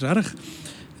dis regtig,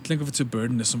 dit klink of dit so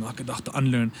burden is om elke dag te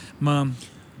unlearn, maar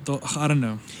I don't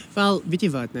know. Wel, weet jy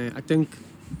wat, nee, ek dink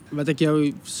wat ek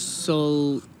jou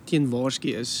sal teenwaarsku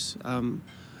is,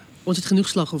 ons het genoeg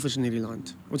slagoffers in hierdie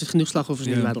land. Ons het genoeg slagoffers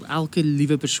in die wêreld. Elke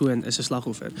liewe persoon is 'n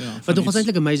slagoffer. Wat nog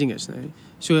eintlik amazing is, nee.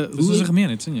 So dis hoe is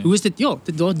gemeenheid, sien jy? Hoe is dit? Ja,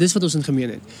 dis wat ons in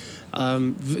gemeenheid.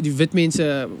 Die wit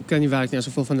mense kan nie werk nie as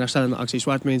gevolg van herstellende aksie.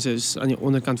 Swart mense is aan die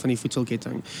onderkant van die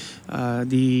voedselketting.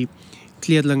 Die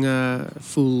kleerlinge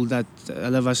voel dat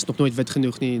hulle was nog nooit wit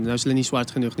genoeg nie, nou is hulle nie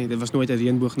swart genoeg nie, dit was nooit 'n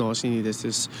reënboognasie nie, dit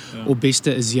is op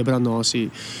beste 'n zebra nasie.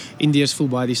 Indiërs voel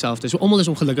baie dieselfde. So almal is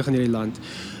ongelukkig in hierdie land.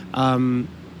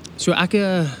 So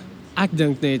ek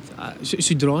dink net,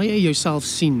 sodra jy jouself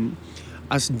sien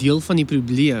as deel van die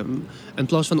probleem, in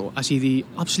plaas van as jy die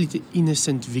absolute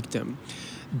innocent victim,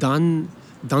 dan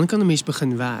kan 'n mens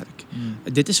begin werk.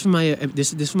 Dit is vir my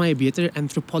dis vir my 'n beter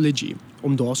anthropology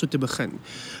om daarso te begin.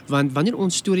 Want wanneer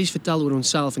ons stories vertel oor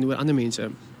onsself en oor ander mense,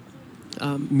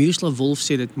 Miroslav Volf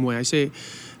sê dit mooi. Hy sê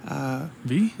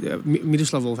wie?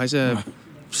 Miroslav Volf, hy's 'n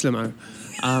slim ou.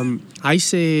 Hy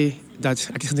sê dat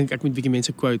ek dink ek moet 'n bietjie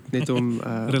mense quote net om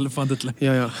relevant te klink.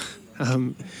 Ja.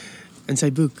 In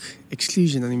sy boek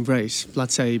Exclusion and Embrace,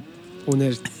 bladsy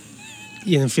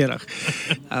 141,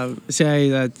 sê hy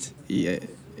dat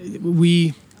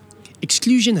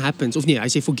exclusion happens, of nee, I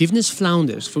say forgiveness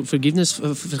flounders,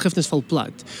 vergifnis val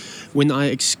plat, when I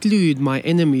exclude my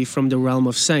enemy from the realm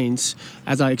of saints,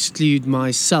 as I exclude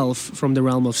myself from the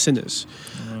realm of sinners.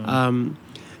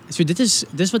 So dit is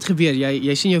wat gebeur,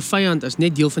 jy sien jou vyand as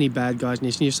net deel van die bad guys, en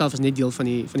jy sien jouself as net deel van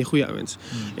die goeie ouens.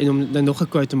 En om dan nog 'n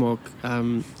quote te maak,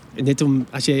 net om,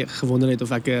 as jy gewonder het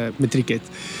of ek 'n matriek het,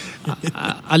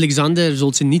 Alexander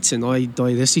Solzhenitsyn,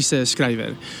 daai Russiese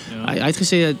skrywer, hy het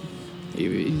gesê dat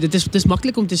dit is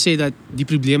maklik om te sê dat die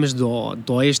probleem is daar.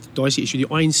 Daai is die issue, die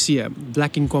ANC,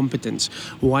 black incompetence,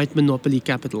 white monopoly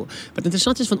capital. Wat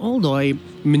interessant is van al daai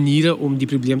maniere om die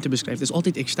probleem te beskryf, dis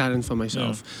altyd ekstern van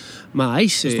myself. Maar hy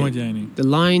sê, the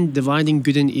line dividing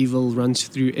good and evil runs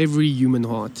through every human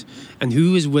heart, and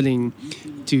who is willing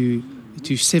to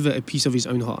sever a piece of his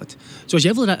own heart. So as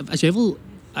jy wil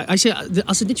hy sê,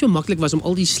 as dit net so maklik was om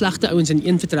al die slegte ouens in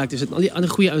een vertrek te sit en al die ander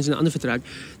goeie ouens in 'n ander vertrek,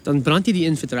 dan brand jy die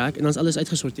een vertrek en dan is alles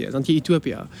uitgesorteer, dan het jy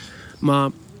Utopia.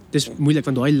 Maar dis moeilik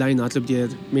want daai lyn hardloop deur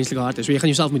menslike harte. So jy gaan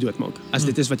jouself moet doodmaak as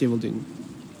dit is wat jy wil doen.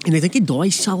 En ek dink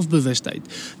daai selfbewustheid,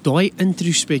 daai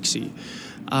introspeksie,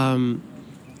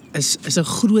 is 'n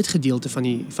groot gedeelte van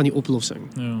die oplossing.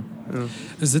 Ja.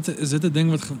 Is dit 'n ding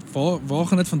wat waar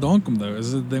gaan dit vandaan kom nou?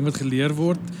 Is dit 'n ding wat geleer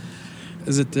word?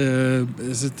 Is dit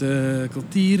 'n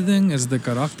kultuurding? Is dit 'n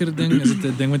karakterding? Is dit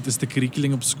 'n ding wat is 'n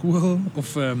kurrikulum op skool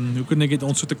of hoe kan ek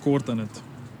ons so tekort aan dit?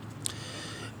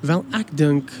 Wel, ek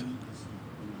dink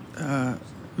 'n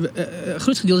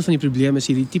groot gedeelte van die probleem is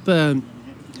hierdie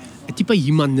tipe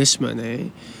humanisme,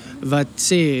 nê, wat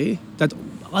sê dat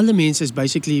alle mense is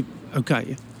basically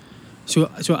okay.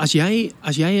 So as jy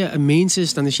 'n mens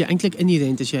is, dan is jy eintlik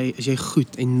inherent as jy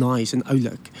goed en nice en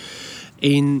oulik.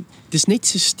 En dis net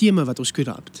sisteme wat ons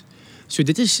korrupt. So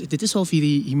dit is half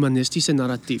hierdie humanistiese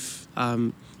narratief.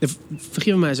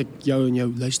 Vergeef my as ek jou en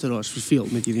jou luisteraars verveel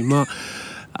met hierdie, maar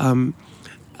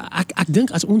ek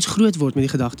dink as ons groot word met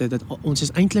die gedagte dat ons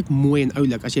is eintlik mooi en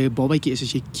oulik. As jy 'n babatjie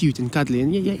is jy cute en cuddly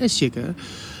en jy is seker.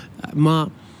 Maar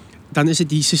dan is dit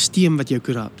die sisteem wat jou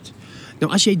korrupt.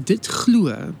 Nou as jy dit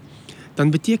glo, dan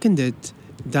beteken dit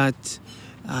dat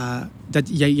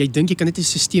jy dink jy kan net 'n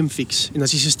sisteem fix en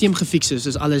as die sisteem gefiks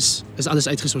is alles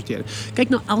uitgesorteer. Kyk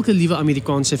na elke liewe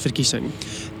Amerikaanse verkiesing.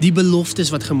 Die beloftes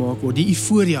wat gemaak word, die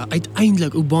euforia,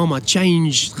 uiteindelik Obama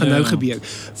change gaan nou gebeur.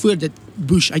 Voor dit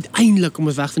Bush uiteindelik kom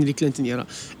ons weg van die Clinton era.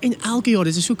 En elke jaar,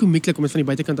 dit is so komieklik om dit van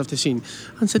die buitekant af te sien.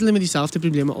 Dan sit hulle met dieselfde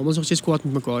probleme, almal is nog steeds kwaad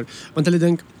met mekaar, want hulle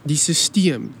dink die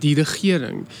sisteem, die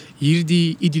regering,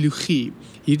 hierdie ideologie,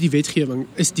 hierdie wetgewing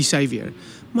is die savior.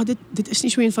 Maar dit is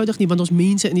nie so eenvoudig nie, want ons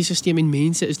mense in die sisteem en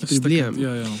mense is die probleem.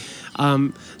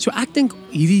 So ek dink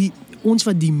ons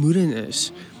wat die moeren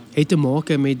is, het te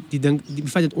maak met die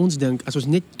feit dat ons dink, as ons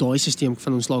net daai sisteem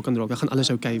van ons slaag kan draak, dan gaan alles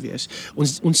okay wees.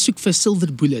 Ons soek vir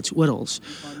silver bullets orals,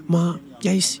 maar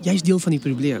jy's deel van die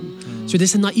probleem. So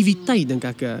dis 'n naïwiteit, dink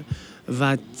ek,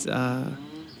 wat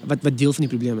deel van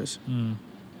die probleem is.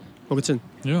 Maak dit sin?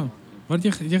 Ja. Wat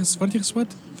jy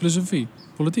geswat? Filosofie?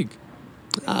 Politiek?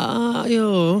 Ja,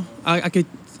 ek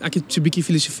het so 'n bietjie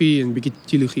filosofie en 'n bietjie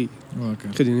teologie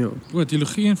gedoen, ja.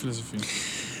 Teologie en filosofie.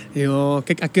 Ja,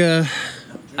 kyk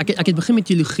ek het begin met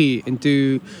teologie en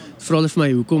toe vra hulle vir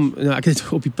my hoekom, nou ek het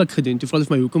dit op die pik gedoen. Toe vra hulle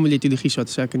vir my hoekom wil jy teologie swat?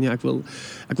 Sê ek nee, ek wil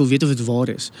weet of dit waar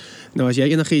is. Nou as jy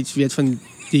enigiets weet van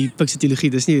die pikse teologie,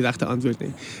 dis nie die regte antwoord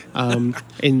nie.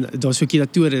 En daar's so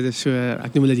kuratore, dis so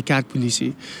ek noem hulle die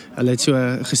kerkpolisie. Hulle het so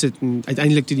gesit en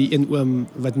uiteindelik toe die een oom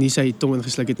wat nie sy tong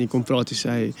ingesluk het nie kom praat en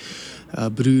sê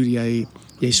broer,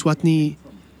 jy swat nie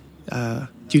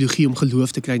teologie om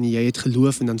geloof te kry nie, jy het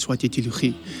geloof en dan swat jy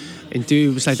teologie. En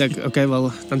toe besluit ek, okay,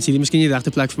 wel, dan is hierdie miskien nie die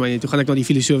regte plek vir my nie. Toe gaan ek na die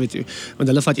filosofe toe, want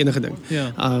hulle vat enige ding.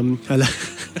 Ja.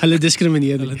 Hulle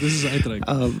diskrimineer nie. Dis is uitreik.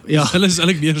 Ja. Hulle is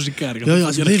eintlik meer as die kerk. Ja,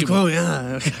 asseblief kom,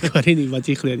 ja. Ek weet nie wat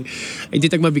jy glo nie. En dit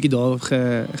het ek maar 'n bietjie daar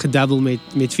gedabbel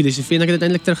met filosofie en ek het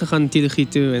uiteindelik teruggegaan teologie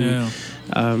toe en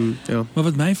ja. Maar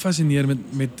wat my fascineer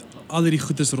met al hierdie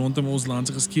goedes rondom ons land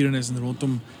se geskiedenis en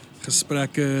rondom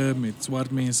gesprekke met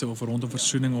swart mense of rondom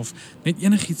versoening of net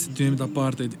enigiets te doen met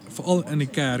apartheid, veral in die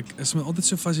kerk, is my altyd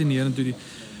so fascinerend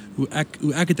hoe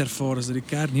ek het ervaar is dat die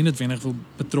kerk nie noodwendig wil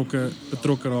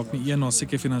betrokke raak nie, na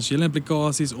seker finansiële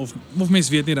implikasies of mens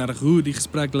weet nie regtig hoe die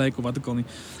gesprek lyk of wat ook al nie.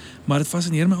 Maar dit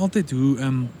fascineer my altyd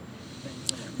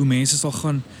hoe mense sal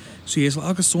gaan, so jy sal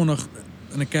elke Sondag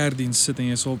in 'n kerkdiens sit en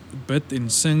jy sal bid en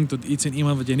sing tot iets en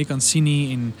iemand wat jy nie kan sien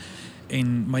nie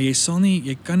maar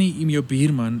jy kan nie jou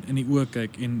buurman in die oë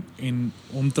kyk en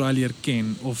hom try leer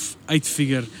ken of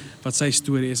uitfigure wat sy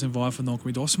storie is en waar hy vandaan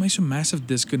kom. Daar's vir my so massive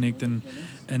disconnect in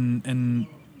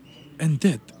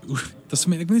dit. Dis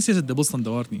ek wil nie sê dit is 'n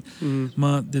dubbelstandaard nie.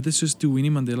 Maar dit is soos toe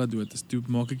Winnie Mandela dood is. Toe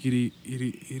maak ek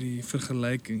hierdie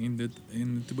vergelyking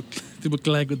en toe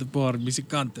beklei ek met 'n paar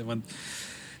musikante want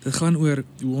dit gaan oor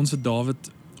hoe ons vir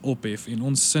Dawid ophef en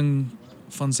ons sing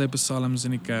van sy psalms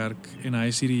in die kerk en hy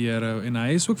is hierdie Here en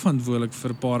hy is ook verantwoordelik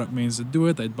vir 'n paar mense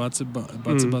dood. Hy het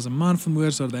Batseba se man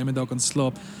vermoor sodat hy met daar kan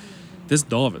slaap. Dis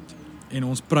Dawid en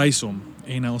ons prys hom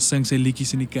en ons sing sy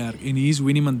liedjies in die kerk en hier is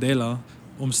Winnie Mandela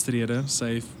omstrede,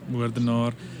 sy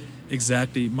moordenaar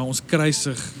exactly, maar ons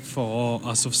kruisig vir haar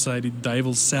asof sy die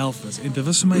duiwel self is. En dit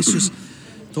was vir my soos,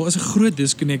 daar is 'n groot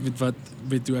disconnect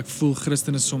met hoe ek voel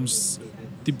Christene soms,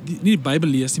 nie die Bybel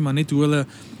lees nie, maar net hoe hulle,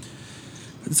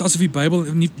 dit is asof die Bybel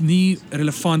nie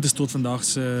relevant is tot vandag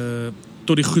se,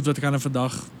 tot die goed wat ek aan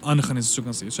vandag aangaan is, so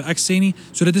kan sê. So ek sê nie,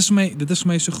 so dit is vir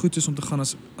my so goed is om te gaan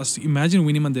as imagine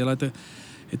Winnie Mandela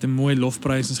het 'n mooi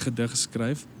lofprysensgedig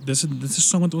geskryf. Dis 'n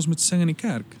song wat ons moet sing in die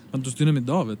kerk, want ons doen dit met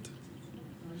Dawid.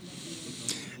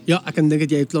 Ja, ek kan dink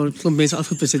dat jy 'n klomp mense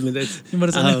afgepis het met dit. Ja,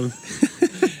 maar dis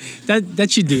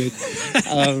that should do it.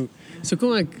 So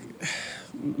kom ek,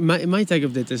 my take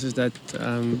op dit is dat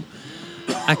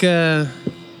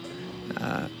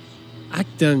ek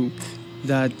dink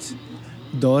dat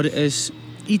daar is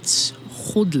iets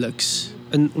godliks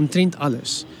in omtrent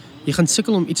alles. Jy gaan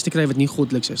sukkel om iets te kry wat nie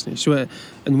godliks is nie. So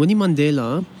in Winnie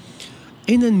Mandela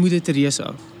en in Moeder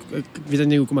Teresa, ek weet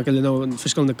nie hoekom ek hulle nou aan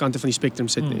verskillende kante van die spektrum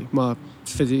sit nie, maar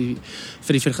vir die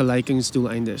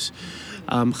vergelykingsdoeleindes,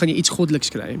 gaan jy iets godliks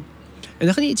kry. En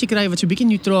dan gaan jy ietsie kry wat so 'n bietjie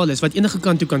neutraal is, wat enige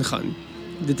kant toe kan gaan.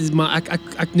 Dit is maar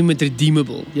ek noem dit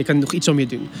redeemable. Jy kan nog iets daarmee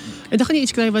doen. En dan gaan jy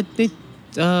iets kry wat net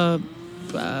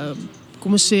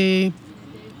kom ons sê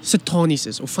satanies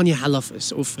is of van die hel af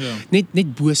is of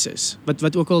net boos is.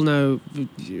 Wat ook al nou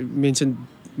mense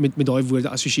met daai woorde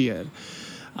assosieer.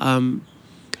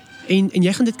 En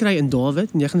jy gaan dit kry in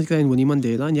Dawid, en jy gaan dit kry in Winnie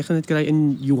Mandela, en jy gaan dit kry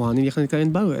in Johan, en jy gaan dit kry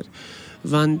in Bouwer.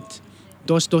 Want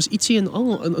daar's ietsie in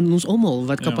ons almal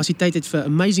wat kapasiteit het vir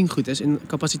amazing goeders en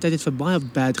kapasiteit het vir baie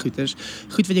bad goeders.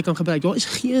 Goed wat jy kan gebruik. Daar is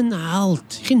geen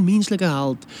held, geen menslike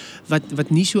held wat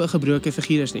nie so 'n gebroke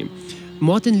figuur is nie.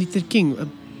 Martin Luther King,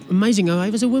 amazing,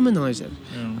 hy was 'n womanizer.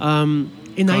 En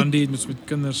Gandhi het met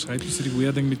kinders, hy het dus die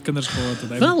goeie ding met kinders gehad.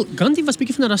 Wel, Gandhi was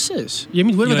bietjie van 'n rasis. Jy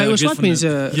moet hoor wat hy oor swart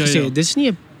mense gesê het. Dis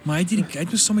nie maar hy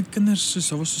het saam met kinders, soos,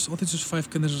 daar was altyd soos 5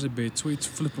 kinders in sy bed, so iets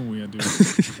flipping weird doen.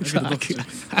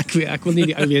 Ek wil nie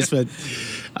die ou wees wat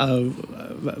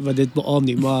dit beaam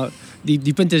nie, maar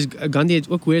die punt is, Gandhi het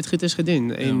ook weird goeders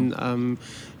gedoen, en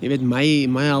jy weet,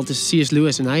 my held is C.S.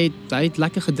 Lewis, en hy het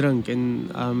lekker gedrink, en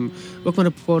ook maar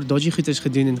 'n paar dodgy goeders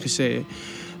gedoen en gesê,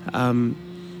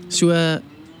 so,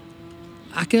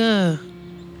 ek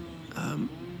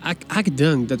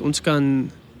dink dat ons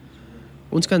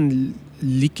kan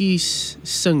liedjies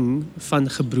sing van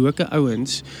gebroke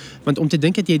ouens, want om te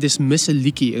dink dat jy dismiss 'n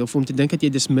liedjie, of om te dink dat jy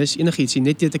dismiss enigiets,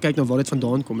 net te kyk na waar dit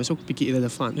vandaan kom, is ook 'n bietjie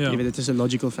irrelevant. Jy weet, dit is 'n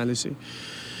logical fallacy.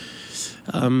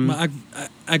 Maar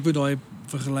ek wil daai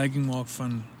vergelyking maak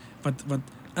van, want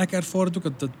ek ervaar dit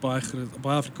ook dat baie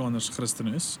Afrikaners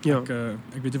Christen is. Ek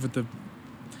weet nie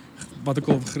wat ek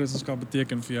al Christendom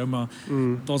beteken vir jou, maar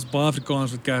daar's baie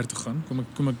Afrikaners wat kerk toe gaan.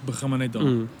 Kom ek begin maar net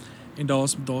daar. En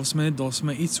daar's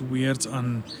my iets weirds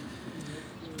aan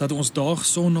dat ons daag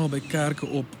so na by kerke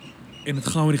op, en dit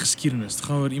gaan oor die geskiedenis. Dit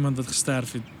gaan oor iemand wat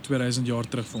gesterf het 2000 jaar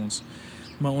terug vir ons.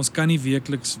 Maar ons kan nie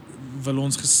werkliks wil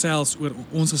ons gesels oor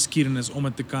ons geskiedenis om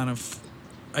dit te kan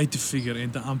uit te figure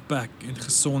en te unpack en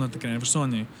gesonder te kry.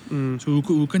 Verstaan jy? So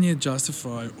hoe kan jy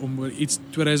justify om oor iets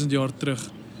 2000 jaar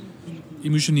terug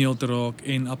emosioneel te raak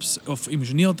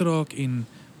en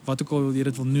wat ook al jy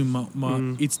dit wil noem, maar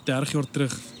iets 30 jaar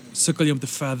terug sukkel jy om te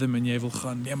fathom en jy wil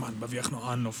gaan, nee man, beweeg nou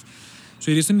aan, of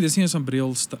so dis nie 'n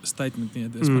umbreel statement nie,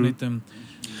 dis maar net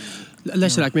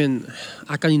luister, ek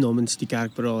kan nie namens die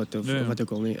kerk praat of wat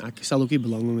ook al nie, ek sal ook nie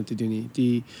belang om dit te doen nie.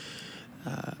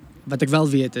 Wat ek wel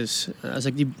weet is, as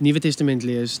ek die Nuwe Testament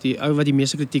lees, die ou wat die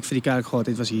meeste kritiek vir die kerk gehad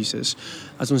het, was Jesus.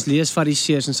 As ons lees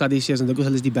Fariseërs en Sadduseërs, dan dink ons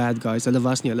hulle is die bad guys,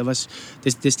 hulle was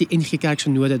dis die NG Kerk se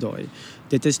node daai.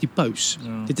 Dit is die paus.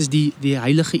 Dit is die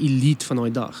heilige elite van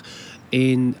daai dag.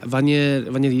 En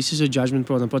wanneer Jesus oor judgment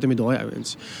praat, dan praat hy met daai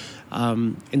ouens.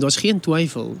 En daar's geen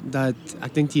twyfel dat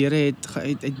ek dink die Here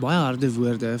het baie harde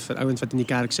woorde vir ouens wat in die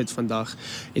kerk sit vandag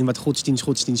en wat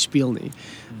godsdienst speel nie.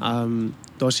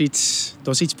 Daar's iets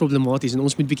problematies, en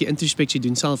ons moet 'n bietjie introspeksie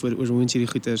doen self oor hoe ons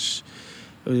hierdie goeters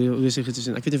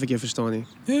doen. Ek weet nie of ek jou verstaan nie.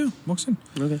 Ja, maak sin.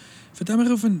 Okay. Vertel my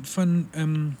gou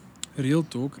van Real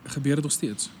Talk, gebeur dit nog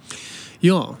steeds?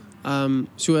 Ja,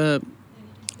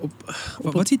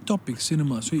 wat is die topic, sê nou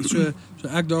maar, so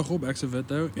ek daag op, ek se wit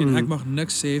hou, en ek mag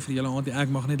niks sê vir julle aandie, ek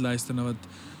mag net luister na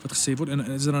wat gesê word, en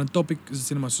is dit dan 'n topic, is dit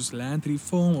sê nou maar soos land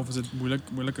reform, of is dit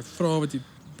moeilike vrae wat jy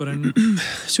bring?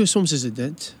 So soms is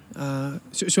dit.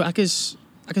 So ek is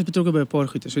betrokke by 'n paar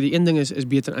goeie. So die een ding is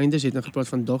beter eindes, jy het nou gepraat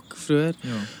van Doc vroeër.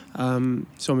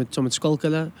 So met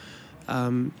skalkhulle.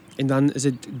 En dan is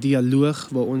dit dialoog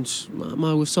waar ons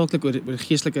maar hoofsaaklik oor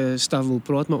geestelike staf wil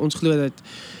praat, maar ons glo dat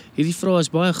hierdie vraag is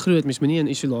baie groot, mens moet nie in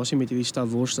isolasie met hierdie staf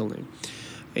worstel nie.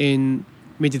 En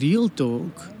met Real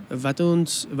Talk, wat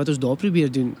ons daar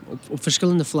probeer doen op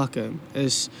verskillende vlakke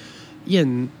is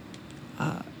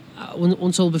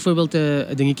ons sal byvoorbeeld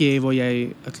 'n dingetjie hê waar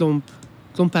jy 'n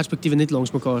klomp perspektiewe net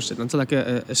langs mekaar sit. Dan sal ek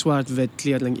 'n swart-wit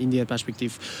kleerling Indiër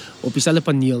perspektief op dieselfde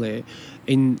paneel hê.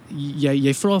 En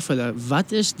jy vra vir hulle,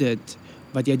 wat is dit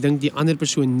wat jy dink die ander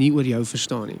persoon nie oor jou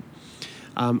verstaan nie?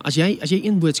 As jy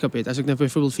een boodskap het, as ek nou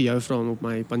byvoorbeeld vir jou vra om op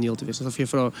my paneel te wees, dan sal ek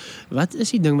vir jou vra, wat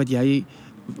is die ding wat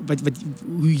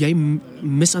hoe jy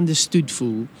misunderstood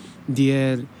voel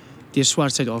deur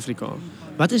swart Suid-Afrika?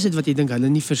 Wat is dit wat jy dink hulle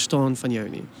nie verstaan van jou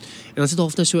nie? En dan sit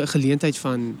half nou so 'n geleentheid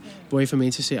van waar jy vir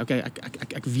mense sê, okay,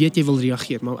 ek weet jy wil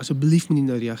reageer, maar asseblief moenie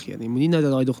nou reageer nie. Moenie nou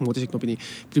dat daai dogmatiese knoppie nie.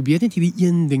 Probeer net hierdie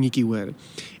een dingetjie hoor.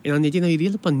 En dan het jy nou hierdie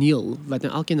hele paneel wat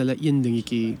nou elkeen hulle een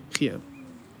dingetjie gee.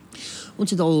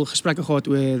 Ons het al gesprekke gehad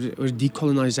oor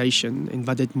decolonization en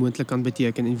wat dit moontlik kan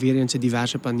beteken en weer eens 'n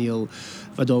diverse paneel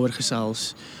wat daaroor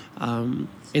gesels.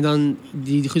 En dan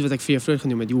die goed wat ek vir jou vroeër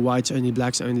genoem het, die whites only,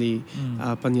 blacks only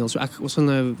paneel. So ons gaan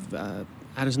nou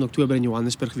ergens in Oktober in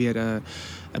Johannesburg weer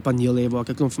 'n paneel hê waar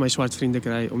ek klomp vir my swart vriende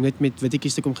kry om net met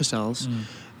wittetjies te kom gesels.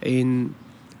 En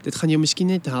dit gaan jou miskien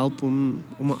net help om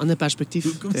 'n ander perspektief te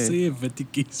hê. Hoe kom sê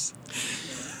wittetjies?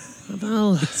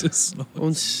 Wel,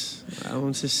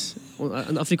 ons is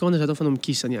en Afrikaners het al van hom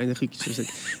kies aan die einde goedjies soos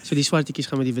dit. So die swartetjies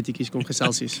gaan met die wittetjies kom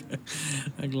geselsies.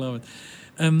 Ek love it.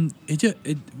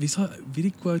 Wie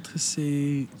die quote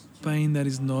gesê, pain that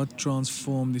is not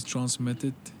transformed is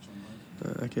transmitted?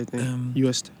 Ek weet nie.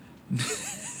 Joost.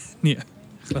 Nee,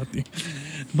 glad nie.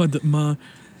 Maar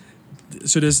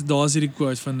so daar's hierdie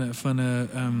quote van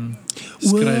 'n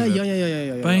skrywer.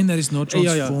 Ja. Pain that is not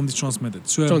transformed is transmitted.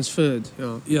 So transferred,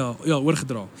 ja,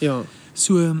 oorgedra. Ja.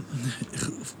 So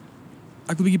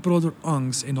ek wil 'n bietjie praat oor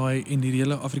angs en die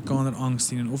hele Afrikaner angs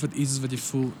sien en of dit iets is wat jy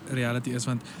voel reality is,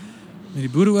 want met die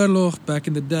Boereoorlog back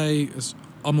in the day is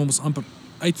almal mos amper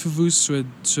uitverwoes, so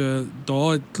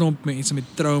daar het klomp mense met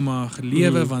trauma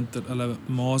gelewe want hulle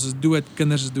ma's is dood,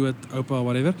 kinders is dood, oupa,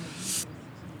 whatever.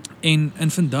 En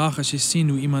vandag as jy sien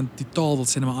hoe iemand die taal wil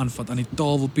sê net maar aanvat, aan die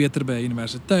taal wil Peter by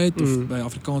universiteit of by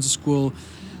Afrikaanse skool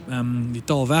die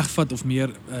taal wegvat of meer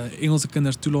Engelse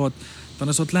kinders toelaat, dan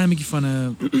is daar 'n klein bietjie van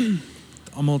 'n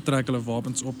almal trek hulle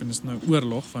wapens op en is nou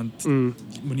oorlog want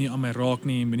moenie aan my raak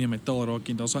nie, moenie aan my taal raak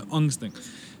nie. Daar's daai angs ding.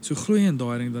 So glo jy in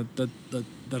daai ding dat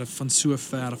dit van so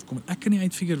ver af kom. Ek kan nie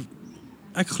uitfigure.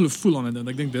 Ek glo voel aan dit en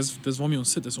ek dink dis waarmee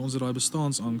ons sit, is ons daai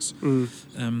bestaansangs.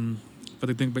 Wat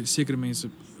ek dink by sekere mense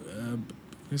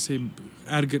ek sê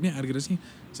erger is nie.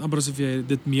 Dit is amper asof jy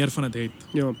dit meer van dit het.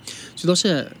 Ja. So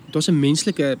daar's 'n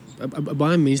menslike 'n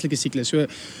baie menslike siklus. So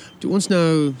toe ons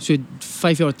nou so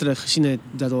 5 jaar terug gesien het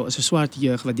dat daar is 'n swart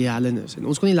jeug wat die Helen is. En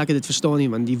ons kon nie lekker dit verstaan nie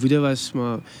want die woede was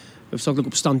maar hoofsaaklik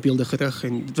op standbeelde gerig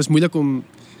en dit was moeilik om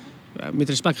met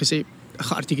respek gesê 'n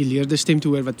geartikuleerde stem te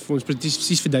hoor wat vir ons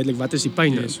presies verduidelik wat is die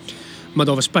pyn is. Maar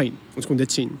daar was pyn. Ons kon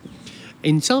dit sien.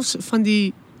 En selfs van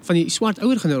die swart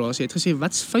ouer generasie het gesê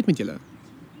wat's fout met julle?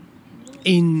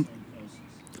 En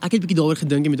ek het 'n bietjie daaroor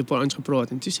gedink en met 'n paar ouens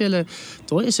gepraat en toe sê hulle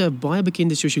daar is 'n baie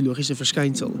bekende sosiologiese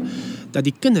verskynsel dat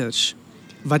die kinders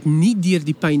wat nie deur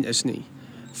die pyn is nie,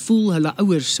 voel hulle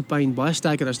ouers se pyn baie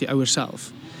sterker as die ouers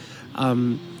self.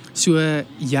 So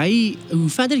hoe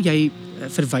verder jy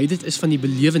verwyderd is van die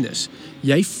belewenis,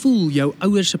 jy voel jou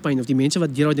ouers se pyn of die mense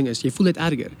wat deur daai ding is, jy voel dit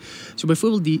erger. So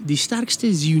byvoorbeeld die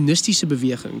sterkste sionistiese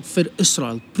beweging vir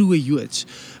Israel, pro-Joods,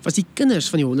 was die kinders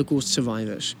van die Holocaust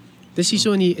survivors. Dis hier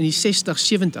so in die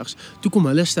 60s, 70s, toe kom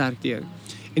hulle sterk deur.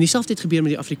 En dieselfde het gebeur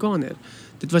met die Afrikaner.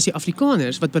 Dit was die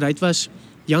Afrikaners wat bereid was,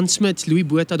 Jan Smit, Louis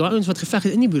Botha, daai ouens wat geveg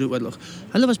het in die Boereoorlog.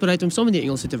 Hulle was bereid om saam met die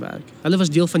Engelse te werk. Hulle was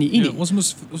deel van die Unie. Ja, ons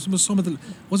moes saam met hulle.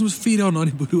 Ons moes 4 jaar na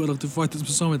die Boereoorlog toe fight, ons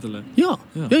moes saam met hulle. Ja,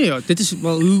 dit is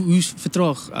wel hoe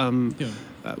vertraag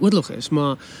oorlog is,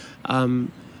 maar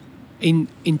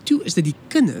en toe is dit die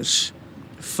kinders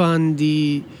van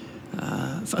die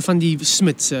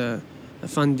Smits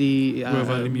van die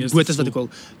Botas wat ek al.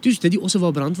 Dus dit die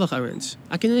Ossewaal brandwag ouens.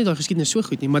 Ek ken nie daai geskiedenis so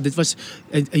goed nie, maar dit was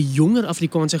 'n jonger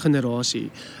Afrikaanse generasie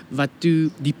wat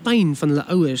toe die pyn van hulle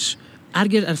ouers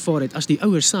erger ervaar het as die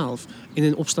ouers self en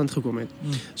in opstand gekom het.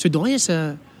 So daai is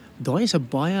 'n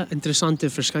baie interessante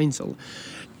verskynsel.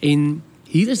 En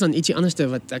hier is dan ietsie anderste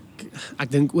wat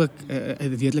ek dink ook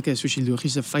 'n redelike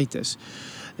sosiologiese feit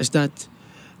is dat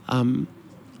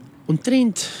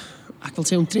omtrent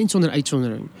sonder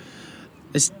uitsondering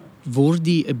word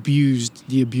die abused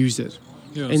die abuser.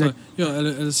 Ja,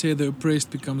 hulle sê the oppressed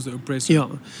becomes the oppressor. Ja.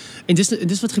 En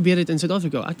dis wat gebeur het in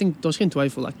Suid-Afrika. Ek dink daar's geen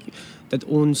twyfel dat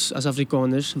ons as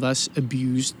Afrikaners was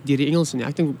abused deur die Engelse nie.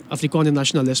 Ek dink Afrikaner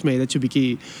nasionalisme het dit so 'n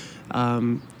bietjie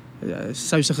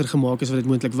sousiger gemaak as wat dit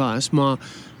moontlik was, maar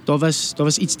daar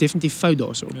was iets definitief fout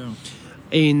daarso. Ja.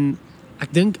 En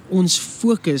ek dink ons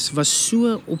fokus was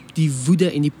so op die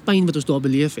woede en die pyn wat ons daar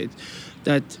beleef het,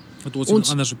 dat wat ons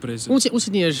anders suppress het. Ons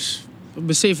het nie eers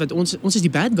besef dat ons is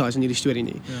die bad guys in hierdie storie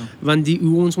nie. Ja. Want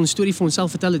hoe ons storie vir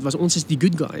onsself vertel het, was ons is die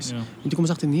good guys. Ja. En toe kom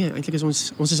ons agter, nee, eintlik is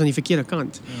ons is aan die verkeerde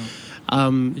kant. Ja.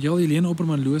 Jy al Helene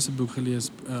Opperman Loos se boek gelees,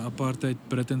 Apartheid,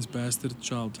 Britain's Bastard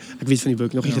Child. Ek weet van die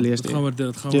boek nog nie gelees nie.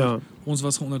 Dit gaan oor ons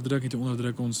was geonderdruk en toe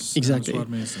onderdruk ons swart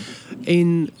mense.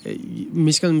 En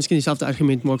mens kan miskien dieselfde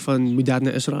argument maak van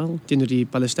moderne Israel teenoor die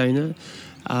Palestynë.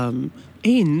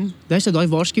 En daai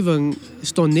waarskuwing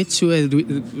staan net so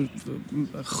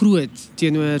groot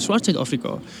teenoor swart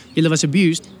Suid-Afrika. Julle was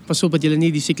abused, pas op dat julle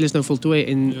nie die siklus nou voltooi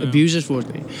en abusers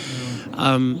word nie.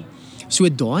 So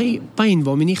daai pyn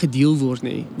waarmee nie gedeel word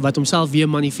nie, wat homself weer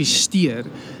manifesteer,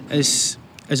 is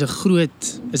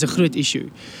 'n groot issue.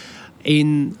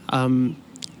 En 'n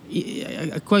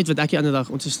quote wat ek die ander dag,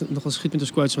 ons is nogals goed met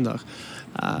ons quotes vandag.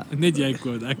 Net jy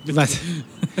quote, ek wat?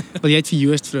 Wel jy het vir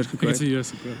Joost vroeër gequote. Ek het vir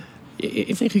Joost gequote.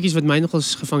 Een van die goedjies wat my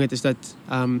nogals gevang het is dat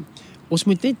ons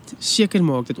moet net seker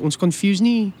maak dat ons confuse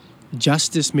nie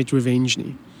justice met revenge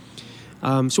nie.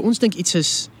 So ons dink iets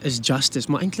is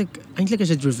justice, maar eintlik is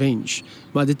dit revenge,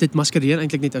 maar dit maskereer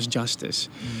eintlik net as justice.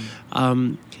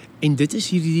 En dit is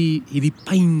hierdie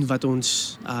pyn wat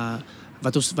ons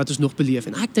nog beleef.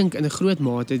 En ek dink in 'n groot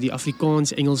mate die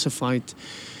Afrikaans-Engelse fight.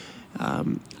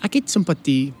 Ek het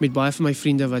simpatie met baie van my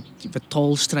vriende wat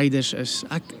taalstryders is.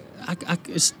 Ek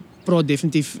praat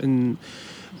definitief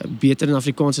beter in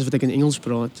Afrikaans as wat ek in Engels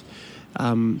praat.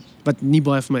 Wat nie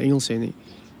baie van my Engels sê nie.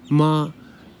 Maar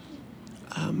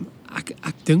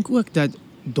ek dink ook dat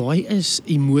daai is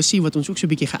emosie wat ons ook so 'n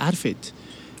bietjie geërf het.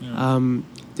 Ja.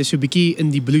 Dit is so 'n bietjie in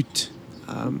die bloed.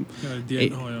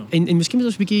 En miskien moet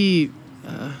ons 'n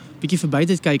bietjie verby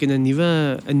dit kyk en 'n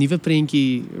nuwe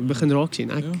prentjie begin raak sien.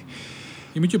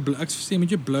 Jy moet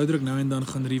jou bloudruk nou en dan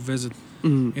gaan revisit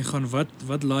en gaan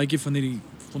wat like jy van hierdie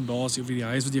fondasie of hierdie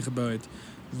huis wat jy gebou het.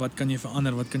 Wat kan jy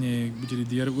verander? Wat kan jy moet jy die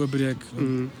deure oopbreek?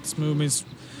 Dis moet mens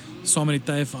saam met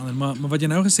die tye verander. Maar wat jy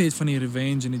nou gesê het van die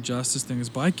revenge en die justice ding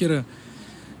is baie kere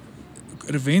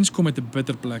revenge kom uit 'n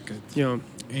bitter plek uit. Ja.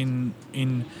 En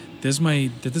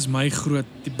dit is my groot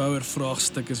die bouer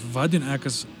vraagstuk is wat doen ek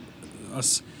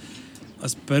as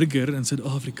burger in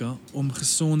Suid-Afrika om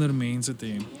gesonder mense te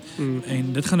hê.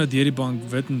 En dit gaan nou deur die bank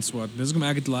wit en swart. Dis hoekom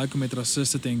ek het like om met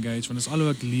rassiste te engage, want dis al hoe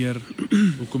ek leer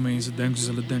hoekom mense dink soos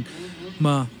hulle dink.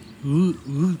 Maar hoe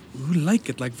lyk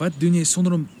dit? Like wat doen jy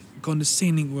sonder om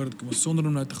condescending oor te kom, sonder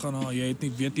om nou te gaan, jy het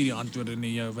nie weet nie die antwoorde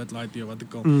nie, jou wat laat jy wat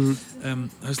ek al. I'm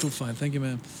still fine. Thank you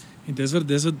man. En dis wat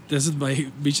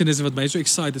my bietjie wat my so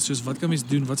excited soos wat kan mens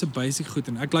doen? Wat's 'n basic goed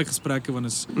en ek like gesprekke want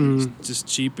is just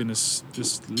cheap en is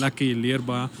just lekker jy leer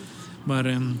baie. Maar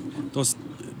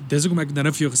dis hoekom ek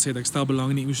nou vir jou gesê het ek stel belang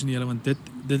in die emosionele want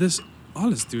dit is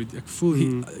alles dude. Ek voel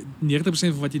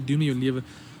 90% van wat jy doen in jou lewe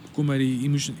kom uit die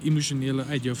emosionele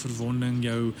uit jou verwonding,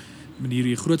 jou manier hoe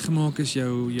jy groot gemaak is,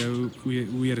 jou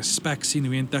hoe jy respek sien,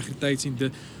 hoe jy integriteit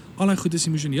sien. Al daai goed is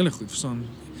emosionele goed, verstaan?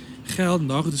 Geld en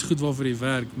daai goed is goed waarvoor jy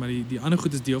werk, maar die ander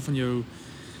goed is deel van jou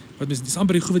wat mens dis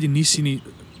amper die goed wat jy nie sien nie,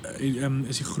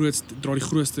 is dra die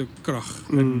grootste krag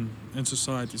in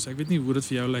society. So ek weet nie hoe dit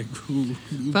vir jou lyk. Hoe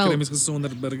kry mens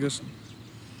gesonder burgers?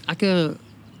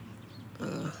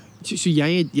 So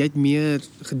jy het meer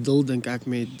geduld dink ek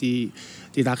met die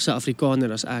regse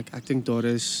Afrikaner as ek. Ek dink daar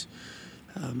is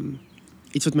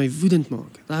iets wat my woedend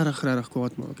maak, regtig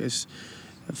kwaad maak is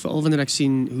veral wanneer ek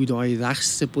sien hoe daai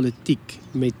regse politiek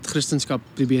met Christendom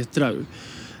probeer trou.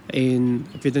 En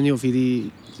ek weet nie of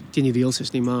hierdie teen die reëls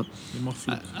is nie, maar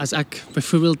as ek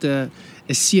byvoorbeeld 'n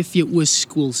CVO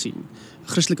skool sien,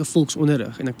 Christelike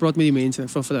volksonderrig, en ek praat met die mense en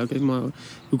ek vra vir hulle, okay, maar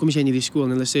hoekom is jy in hierdie skool? En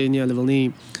hulle sê nee, hulle wil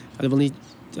nie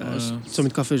so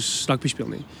met kaffers rugby speel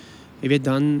nie. Jy weet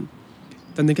dan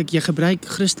dink ek jy gebruik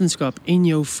Christendom en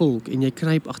jou volk en jy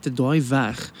kruip agter daai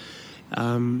weg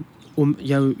om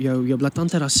jou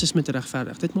blaatante rasisme te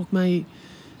regverdig. Dit maak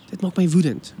my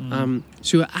woedend.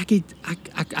 So ek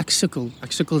sukkel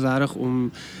regtig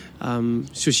om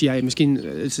soos jy, miskien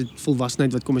is dit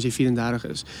volwassenheid wat kom as jy 34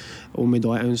 is om met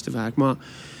daai ouens te werk, maar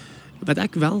wat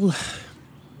ek wel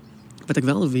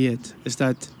weet is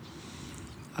dat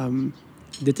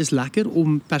dit is lekker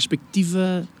om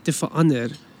perspektiewe te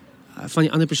verander van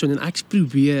die ander persoon en ek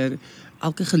probeer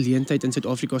elke geleentheid in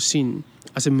Suid-Afrika sien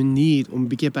as 'n manier om 'n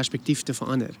bietjie perspektief te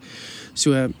verander.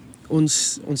 So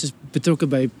ons is betrokke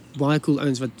by baie cool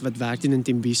ouens wat werk in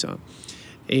Tembisa.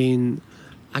 En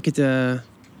ek het 'n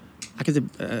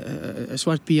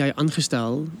swart PI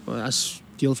aangestel as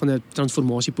deel van 'n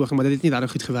transformasiepoging, maar dit het nie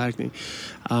regtig goed gewerk nie.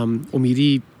 Om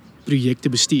hierdie projek te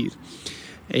bestuur.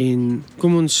 En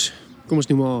kom ons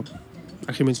noem maar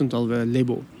ek geen mens onthou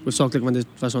label, hoofsaaklik want dit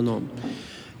was haar naam.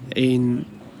 En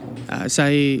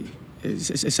sy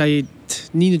het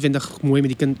nie noodwendig mooi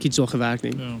met die kids daar gewerk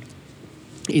nie. Ja.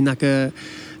 En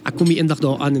ek kom die eendag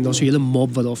daar aan en daar's so 'n hele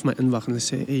mob wat daar vir my inwag en hulle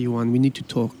sê, "Hey Johan, we need to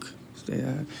talk."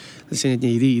 Hulle sê net,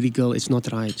 "Nee, hierdie girl is not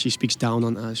right. She speaks down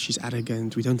on us. She's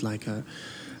arrogant. We don't like her."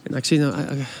 En ek sê nou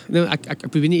ek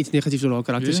probeer nie iets negatiefs oor haar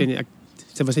karakter sê nie.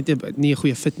 Sy was net nie 'n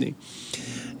goeie fit nie.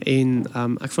 En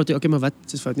ek vra toe, "Okay, maar wat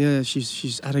is fout?" Nee,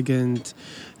 she's arrogant.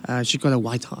 She's got a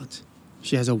white heart.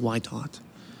 She has a white heart.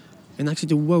 En ek sê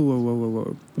toe,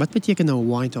 "Wow. Wat beteken nou 'n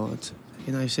white heart?"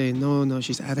 En hy sê, no,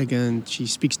 she's arrogant, she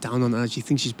speaks down on us, she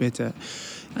thinks she's better.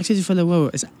 Ek sê vir hulle, "Wow,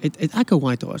 het ek 'n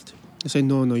white heart?" Hy sê,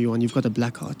 no, Johan, you've got a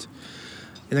black heart.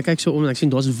 En ek kyk so om en ek sien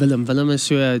daar's Willem. Willem is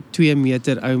so 2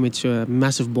 meter ou met so 'n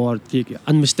massive baard,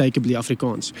 unmistakably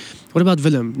Afrikaans. What about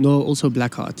Willem? No, also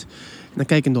black heart. En ek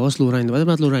kyk en daar's Lorraine. What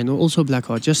about Lorraine? No, also black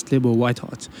heart, just label white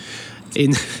heart.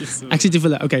 En ek sê vir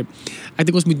hulle, okay, ek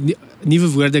dink ons moet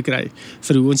nuwe woorde kry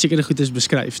vir hoe ons sekere goedes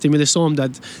beskryf. Stem julle saam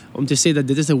dat om te sê dat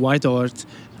dit is 'n white heart,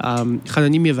 gaan nou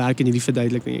nie meer werk en hierdie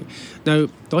verduidelik nie. Nou,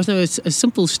 daar's nou 'n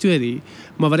simpel storie,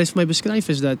 maar wat dit vir my beskryf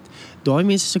is dat daai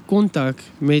mense se kontak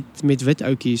met wit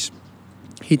ouetjies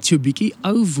het so 'n bietjie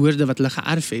ou woorde wat hulle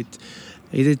geërf het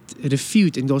dit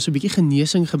refute en daar's 'n bietjie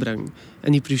genesing gebring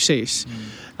in die proses.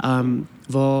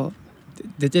 Waar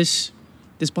dit is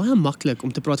baie maklik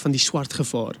om te praat van die swart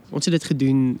gevaar. Ons het dit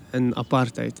gedoen in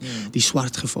apartheid, die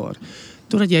swart gevaar.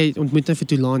 Totdat jy ontmoet vir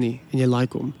Tulani en jy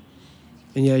like hom.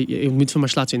 En jy ontmoet vir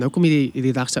Maslatsi. Nou kom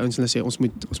hierdie regse ouens en hulle sê ons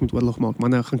moet oorlog maak.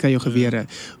 Manne, gaan kry jou gewere.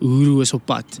 Uhuru is op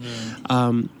pad.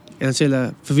 En dan sê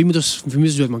hulle, vir wie moet ons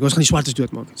doodmaak? Ons gaan die swartes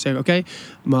doodmaak. Sê ek, okay,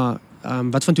 maar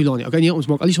wat van Tulani? Okay, nee, ons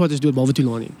maak al die swartes dood behalwe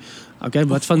Tulani. Okay,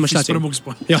 wat van Maslatsi?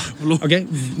 Ja, okay,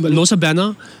 los 'n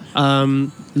banner.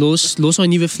 Los 'n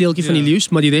nuwe vleueltjie van die leeu's,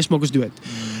 maar die res maak ons dood.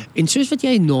 En soos wat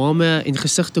jy name en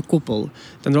gesigte koppel,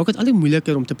 dan raak dit al hoe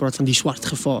moeiliker om te praat van die swart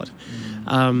gevaar.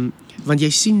 Want jy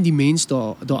sien die mens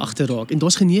daar agter raak en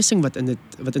daar's genesing wat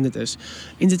in dit is.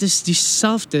 En dit is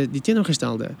dieselfde, die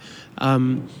teenoorgestelde.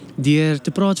 Deur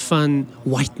te praat van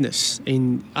whiteness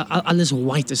en alles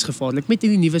white is gevaarlik met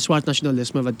hierdie nuwe swart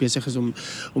nasionalisme wat besig is om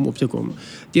op te kom.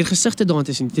 Deur gesigte daarin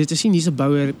te sien. Dit te sien hier's 'n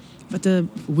bouer wat 'n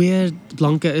weird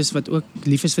blanke is wat ook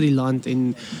lief is vir die land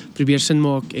en probeer sin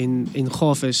maak en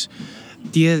gaaf is.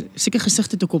 Deur seker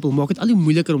gesigte te koppel maak dit al hoe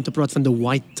moeiliker om te praat van die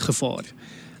white gevaar.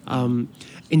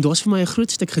 En daar's vir my 'n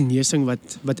groot stuk genesing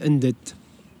wat in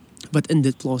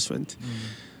dit plaasvind.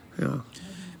 Ja.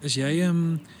 Is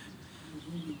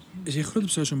jy groot op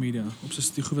social media? Op so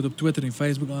die goed wat op Twitter en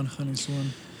Facebook aangaan en so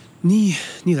aan? Nee,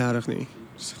 nie regtig nie.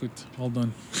 Dis goed. Well done.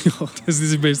 Ja, dis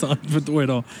die beste antwoord ooit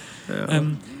daar. Ja.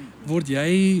 Word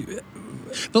jy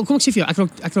wel, kom ek sê vir jou,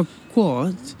 ek raak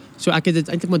kwaad. So ek het dit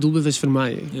eintlik maar doelbewus vir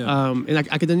my. Ja. En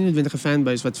ek het dan nie noodwendig 'n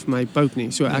fanbase wat vir my poke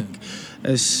nie. So ek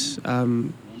is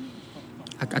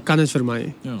ek kan dit vir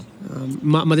my. Ja.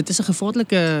 Maar dit is 'n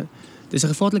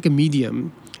gevaarlike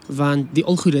medium want die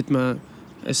algoritme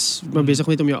is maar besig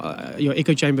net om jou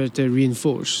echo chamber te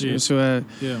reinforce. Yes. So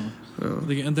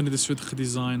die internet is so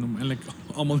gedesign om eintlik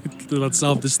almal net te laat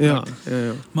self distract.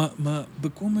 Ja. Maar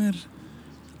bekommer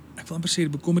ek wil amper sê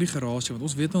bekommer die gerasie want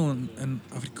ons weet al in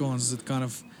Afrikaans is dit kind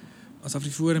of as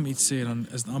Afriforum iets sê dan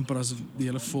is dit amper asof die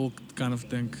hele volk kind of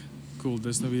dink cool,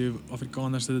 dis nou weer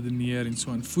Afrikaners dit neer en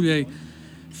so en voel jy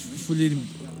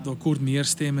daar kort meer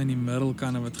stemme in die middel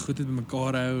kan wat goed het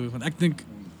bymekaar hou want ek dink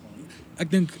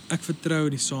ek vertrou in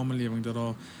die samelewing dat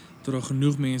daar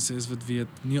genoeg mense is wat weet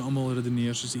nie almal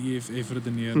redeneer soos die EFF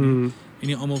redeneer nie en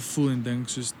nie almal voel en dink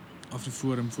soos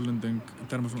Afriforum voel en dink in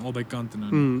terme van albei kante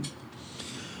nou.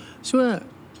 So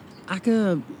ek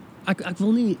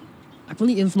wil nie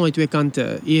een van die twee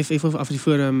kante EFF of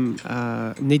Afriforum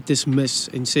net dismiss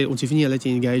en sê ons hoef nie hulle te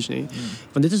engage nie.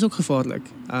 Want dit is ook gevaarlik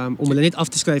om hulle net af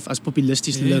te skryf as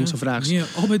populisties links of regs. Nee,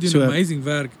 albei doen amazing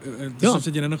werk. Soos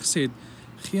wat jy nou gesê het,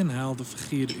 geen held of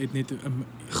figuur het net 'n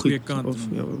goeie kant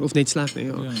of net sleg nie.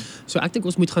 Ja. So ek dink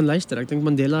ons moet gaan luister. Ek dink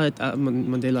Mandela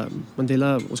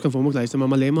ons kan vir hom ook luister, maar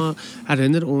Malema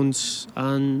herinner ons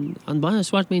aan baie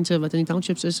swart mense wat in die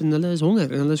townships is en hulle is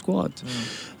honger en hulle is kwaad.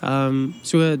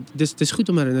 So dis goed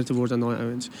om herinner te word aan daai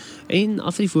ouens. En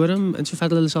Afriforum in sover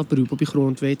hulle self beroep op die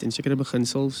grondwet en sekere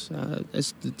beginsels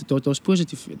is daar's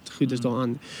positief goed is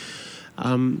daaraan.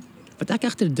 Wat ek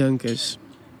egter dink is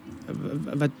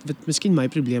wat miskien my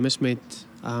probleem is met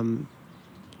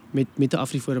die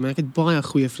Afriforum. Ek het baie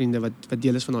goeie vriende wat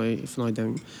deel is van daai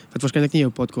ding. Wat waarskynlik nie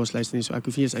jou podcast luister nie, so ek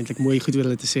hoef nie eens eintlik mooi goed oor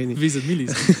hulle te sê nie. Wie is dit?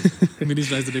 Milies? Milies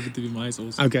luister definitief my also.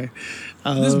 Okay.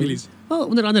 Dis Milies. Wel,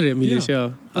 onder andere Milies,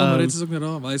 ja. Maar dit is ook nie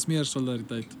raar, maar hy is meer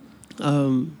solidariteit.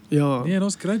 Ja. Nee,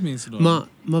 daar's great mense daar.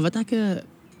 Maar wat ek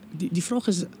die vraag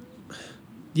is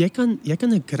jy kan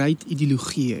 'n great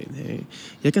ideologie hê, nee.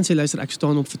 Jy kan sê luister ek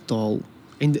staan op vir taal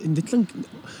en dit klink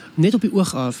net op die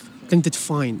oog af klink dit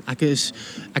fyn. Ek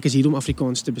is hier om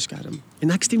Afrikaans te beskerm. En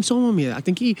ek stem saam daarmee.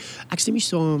 Ek stem nie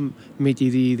saam met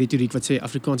hierdie retoriek wat sê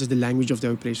Afrikaans is the language of the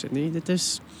oppressor, nee. Dit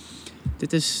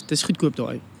is goedkoop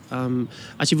daai.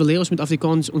 As jy wil hê ons met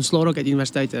Afrikaans ontslaa raak uit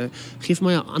universiteite, geef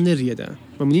my 'n ander rede.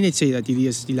 Maar moenie net sê dat hierdie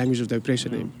is die language of the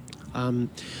oppressor nie.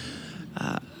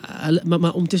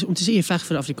 Maar om te sê jy veg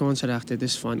vir Afrikaanse regte,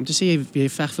 dis fyn. Om te sê jy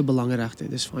veg vir belangeregte,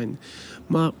 dis fyn.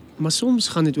 Maar soms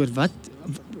gaan dit oor wat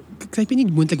kruip jy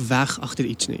nie moontlik weg agter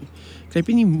iets nie. Kruip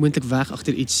jy nie moontlik weg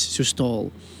agter iets soos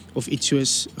taal of iets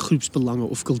soos groepsbelange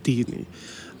of kultuur nie.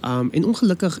 En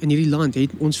ongelukkig in hierdie land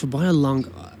het ons vir baie lank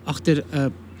agter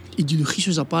 'n ideologie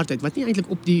soos apartheid wat nie eintlik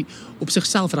op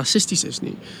sigself rassisties is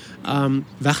nie.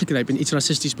 Weggekruip en iets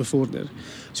rassisties bevorder.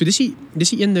 So dis die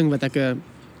een ding wat ek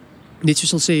net so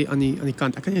sal sê aan die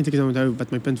kant. Ek kan nie eintlik onthou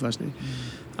wat my punt was nie.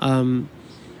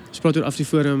 Ons praat oor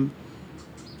Afriforum.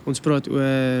 Ons praat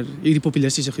oor hierdie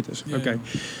populistiese goeders. Ja, Okay.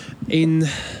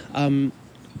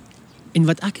 En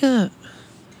wat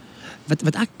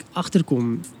ek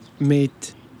agterkom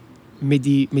met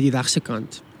die regse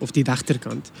kant of die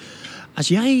regterkant. As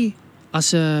jy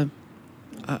as 'n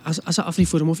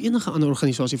Afriforum of enige ander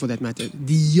organisasie for that matter,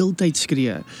 die heeltyd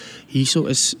skree, hier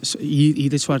is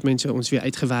swart mense ons weer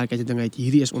uitgewerk uit 'n ding uit,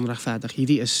 hierdie is onregverdig,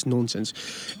 hierdie is nonsens.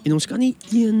 En ons kan nie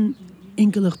een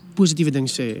enkele positiewe ding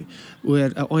sê oor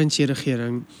 'n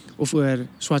ANC-regering of oor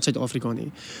swart Suid-Afrika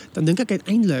nie. Dan dink ek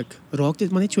uiteindelik raak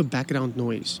dit maar net so background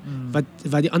noise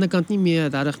wat die ander kant nie meer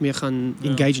regtig mee gaan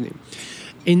engage nie.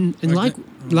 En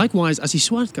likewise as die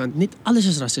swart kant net alles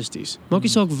is rassisties. Maak nie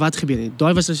saak wat gebeur nie.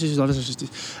 Daai was rassisties.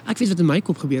 Ek weet wat in my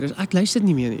kop gebeur is. Ek luister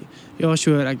nie meer nie. Ja,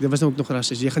 sure, dit was ook nog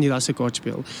rassisties. Jy gaan die rassekaart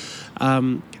speel.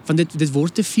 Want dit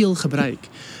word te veel gebruik.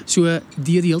 So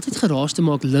deur die hele tyd geraas te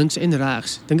maak links en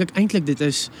regs, dink ek eintlik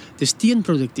dis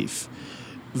teenproduktief.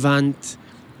 Want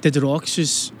dit raak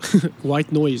soos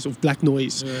white noise of black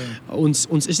noise.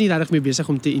 Ons is nie regtig mee besig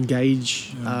om te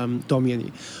engage daarmee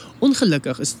nie.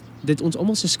 Ongelukkig is dit ons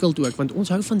almal se skuld ook want ons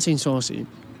hou van sensasie.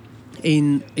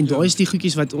 En daai is die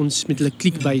goedjies wat ons met hulle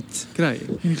clickbait kry.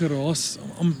 En die geraas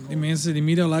om die mense, die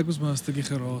media like ons maar 'n stukkie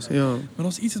geraas. Ja. Maar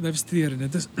daar's iets wat my frustreer en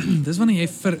dit is dis wanneer jy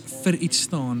vir iets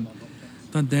staan,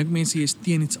 dan dink mense jy is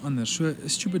teen iets anders. So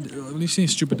stupid, wil nie sê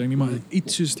stupid ding nie, maar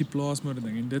iets soos die plaasmoorde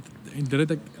ding en dit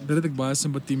het ek baie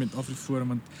simpatie met Afriforum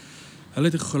want hulle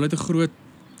het 'n groot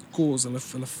cause,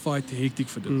 hulle fight hektiek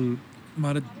vir dit.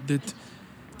 Maar dit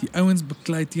die ouens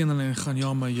beklei teen hulle en gaan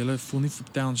ja, maar julle voel nie vir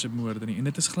township moorde nie. En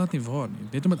dit is glad nie waar nie.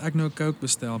 Net omdat ek nou 'n Coke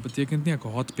bestel, beteken nie ek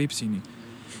haat Pepsi nie.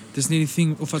 Dis nie die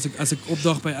ding of as ek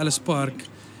opdag by Ellis Park,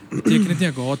 beteken dit nie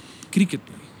ek haat cricket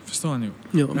nie. Verstaan jy?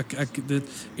 Ja.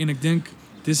 Ek dink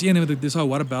dis een wat dis how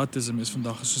whataboutism is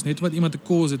vandag. Soos net wat iemand 'n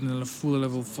cause het en hulle voel hulle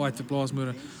wil fight vir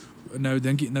plaasmoorde. Nou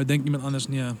dink iemand anders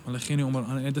nee, hulle gee nie om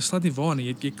aan. Dit is glad nie waar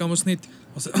nie. Jy kan ons net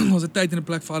as 'n tyd en 'n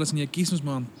plek vir alles en jy kies ons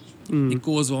maar die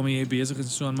cause waarmee jy besig is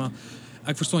en so aan, maar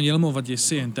ek verstaan heeltemal wat jy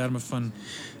sê in terme van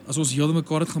as ons heeltemal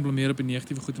mekaar dit gaan blameer op die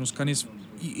negatiewe goed en ons kan nie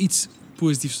iets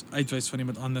positiefs uitwys van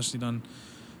iemand anders nie, dan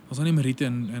ons dan nie meriete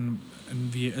in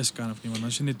wie jy is kan of nie, want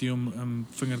as jy net die om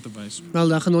vinger te wys. Wel,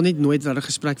 daar gaan nog net nooit 'n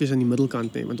gesprek wees aan die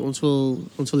middelkant nie, want ons wil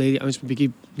hê die ouens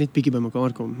moet net bietjie by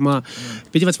mekaar kom. Maar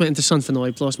weet jy wat vir my interessant van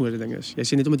daai plaasmoorde ding is? Jy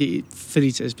sê net omdat jy vir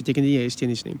iets is, beteken nie jy is teen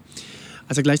iets nie.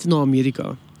 As ek luister na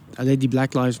Amerika, hulle het die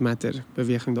Black Lives Matter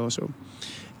beweging daarso.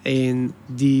 En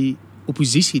die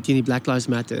oppositie teen die Black Lives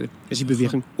Matter is die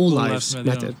beweging All Lives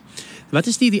Matter. Ja. Wat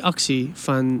is die reaksie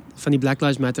van die Black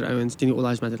Lives Matter ouens teen die All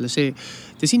Lives Matter? Hulle sê,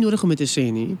 dis nie nodig om dit te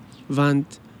sê nie,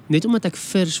 want net omdat ek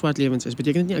vir swart lewens is,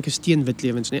 beteken dit nie ek is teen wit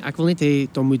lewens nie. Ek wil net hê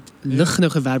daar moet lig nou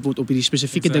gewerp word op hierdie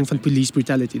spesifieke ding van police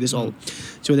brutality, dis al.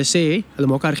 So hulle sê, hulle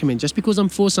maak 'n argument, just because I'm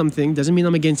for something doesn't mean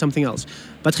I'm against something else.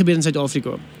 Wat gebeur in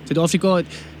Suid-Afrika? Suid-Afrika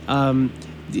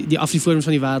die Afriforums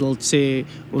van die wêreld sê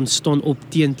ons staan op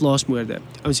teen plaasmoorde.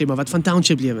 Ons sê maar wat van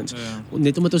township lewens. Ja.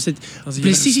 Net omdat ons dit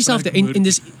presies dieselfde en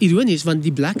dis ironies want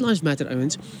die Black Lives Matter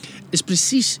ouens is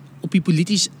presies op die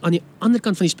polities aan die ander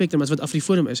kant van die spektrum as wat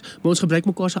Afriforum is, maar ons gebruik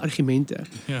mekaar se argumente.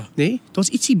 Ja. Nee? Daar's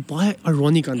ietsie baie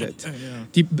ironic aan dit. Ja.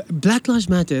 Die Black Lives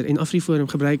Matter en Afriforum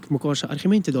gebruik mekaar se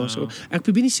argumente daarso. Ek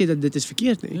probeer nie sê dat dit is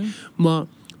verkeerd nie, maar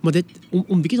dit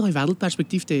om bietjie daai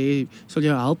wêreldperspektief te hê, sal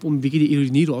jou help om bietjie die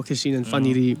ironie raak te sien in van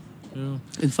hierdie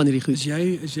goed.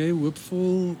 Is jy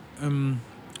hoopvol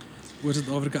oor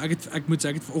Suid-Afrika? Ek moet sê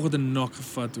ek het vanoggend 'n nak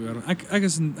gevat hoor. Ek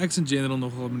is in general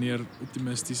nogal meneer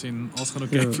optimisties en alles gaan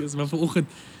oké wees, maar vanoggend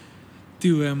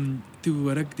toe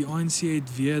hoor ek die ANC het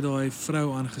weer daai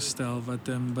vrou aangestel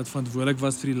wat verantwoordelik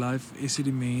was vir die live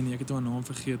Esidimeni, ek het haar naam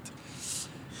vergeet.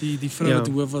 Die vrou wat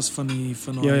hoof was van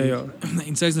haar. Ja.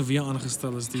 En sy is nou weer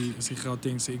aangestel as die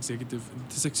Gautengse executive.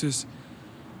 Dit is ek soos,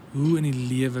 hoe in die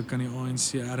lewe kan die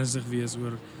ANC ernstig wees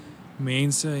oor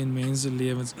mense en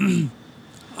menselewens?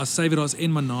 As sy weer as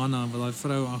en Manana wat daai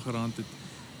vrou aangeraand het,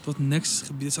 tot niks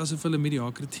gebeur, dis asof hulle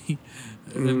mediocrity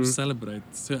celebrate.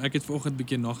 So ek het vanoggend 'n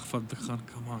bietjie naggevat te gaan,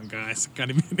 come on guys, ek kan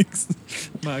nie meer niks.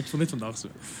 Maar ek voel net vandag so.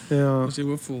 Ja. As jy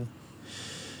hoopvol.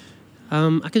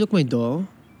 Ek het ook my dae.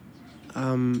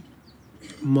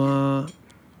 Maar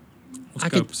ons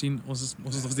koop sien, ons is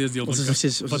nog steeds deel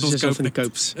van ons van die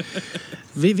koops.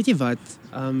 weet jy wat?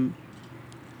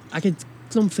 Ek het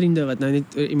klomp vriende wat nou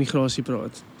net immigrasie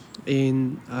praat.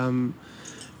 En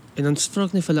dan vra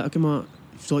ek net vir hulle, okay, maar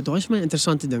daai is my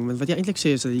interessante ding, want wat jy eintlik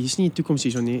sê is dat hier is nie 'n toekoms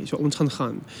hierso nie, so ons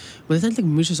gaan. Maar dit eintlik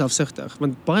moes selfsugtig,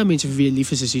 want baie mense vir wie jy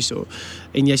lief is hierso.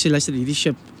 En jy sê luister, hierdie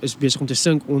ship is besig om te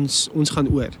sink, ons gaan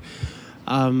oor.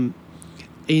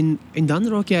 En dan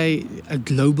raak jy 'n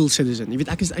global citizen. Jy weet,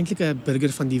 ek is eintlik 'n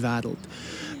burger van die wêreld.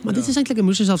 Maar dit is eintlik 'n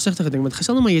moeë selfsugtige ding, want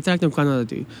gestel nou maar jy trek nou Kanada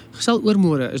toe. Gestel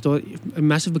oormôre is daar 'n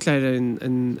massive bekleider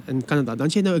in Kanada. Dan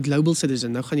is jy nou 'n global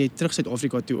citizen. Nou gaan jy terug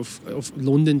Suid-Afrika toe of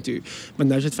Londen toe, want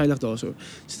nou is dit veilig daarso.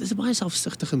 So dit is 'n baie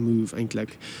selfsugtige move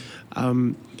eintlik.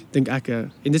 Dink ek.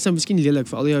 En dit is nou miskien lelik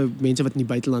vir al jou mense wat in die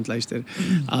buiteland luister.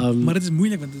 Maar dit is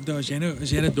moeilik want as jy nou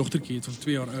 'n dogtertjie het van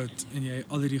 2 jaar oud en jy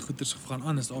al hierdie goeders gaan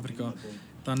aan in Suid-Afrika,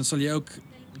 dan sal jy ook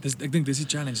ek dink dis die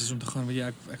challenge is om te gaan, weet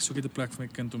jy, ek soek net 'n plek vir my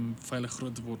kind om veilig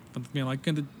groot te word. Want ek meen, my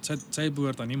kind sy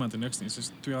behoort aan niemand en niks nie.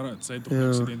 Sy's 2 jaar oud, sy het nog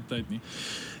niks identiteit nie.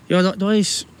 Ja, daar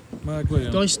is maar ek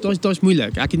wil Daar is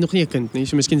moeilik. Ek het nog nie 'n kind nie,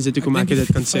 so miskien is dit hoekom ek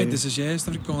dit kan sê. Dis as jy 'n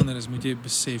Suid-Afrikaner is, moet jy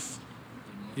besef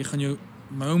jy gaan jou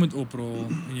moment oprol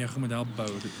en jy gaan moet help bou.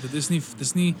 Dit is nie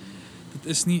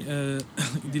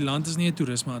die land is nie 'n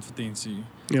toerisme advertensie.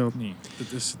 Ja. Nee,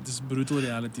 dit is brutal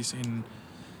realities en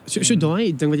so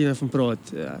daai ding wat jy nou van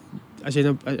praat, as jy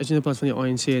nou praat van die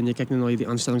ANC en jy kyk nou na hierdie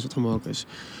aanstellings wat gemaak is,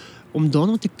 om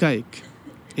daarna te kyk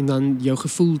en dan jou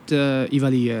gevoel te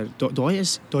evalueer.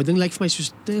 Daai ding lyk vir my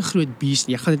soos 'n groot beest.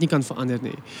 Jy gaan dit nie kan verander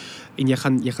nie. En jy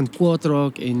gaan kwaad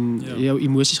raak en jou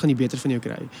emosies gaan nie beter van jou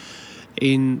kry.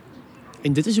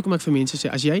 En dit is hoekom ek vir mense sê,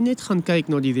 as jy net gaan kyk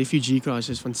na die refugee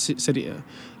crisis van Sirië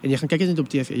en jy gaan kyk dit op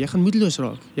TV, jy gaan moedeloos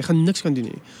raak. Jy gaan niks kan doen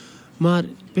nie. Maar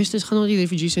beste is gaan na die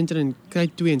refugee center en kry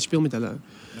 2 en speel met hulle.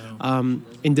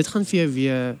 En dit gaan vir jou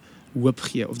weer hoop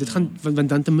gee of dit gaan want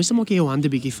dan ten minste maak jy jou hande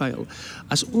bietjie vuil.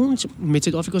 As ons met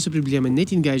Suid-Afrika se probleme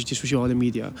net engage die sosiale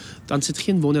media, dan sit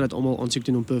geen wonder dat almal aansoek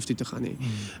doen om Perth toe te gaan nie.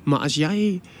 Maar as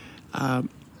jy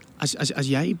as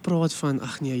jy praat van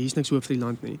ag nee, hier's niks hoop vir die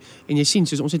land nie. En jy sien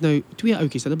soos ons het nou 2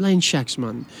 ouetjies, hulle bly in shacks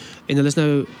man. En hulle is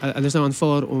nou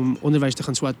aanvaar om onderwys te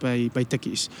gaan swat by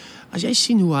tikkies. As jy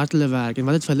sien hoe hard hulle werk en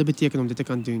wat dit vir hulle beteken om dit te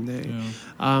kan doen, nee.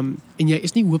 En jy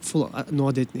is nie hoopvol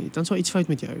na dit nie, dan sou iets fout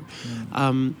met jou.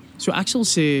 So ek sal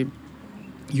sê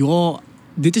ja,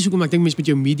 dit is hoekom ek dink mense met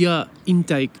jou media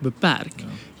intake beperk.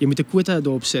 Jy moet 'n kwota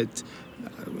daarop sit.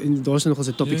 En daar is nog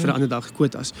 'n topik vir 'n ander dag,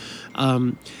 kwotas. Maar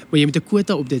jy moet 'n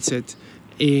kwota op dit sit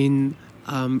en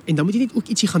dan moet jy net ook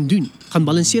ietsie gaan doen. Gaan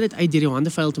balanseer dit uit deur jou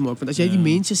hande vuil te maak, want as jy die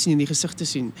mense sien en die gesigte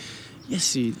sien,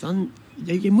 jessie, dan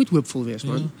jy moet hoopvol wees,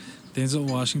 man. Denzel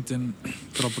Washington,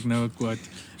 drop ek nou 'n quote.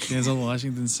 Denzel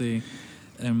Washington sê,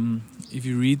 if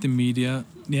you read the media,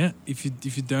 if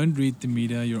you don't read the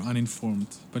media, you're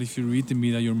uninformed. But if you read the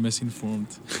media, you're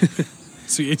misinformed.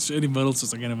 So jy's in die middel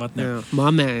soos ek en wat nou. Ja,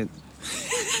 my man.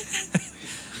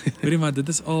 Hoorie maar, dit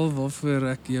is al waarvoor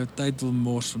ek jou tyd wil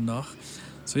mors vandag.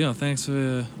 So ja, thanks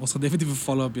vir ons gaan definitief 'n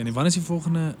follow-up hê. Wanneer is die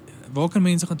volgende? Waar kan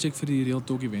mense gaan check vir die Real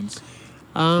Talk events?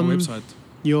 Op website.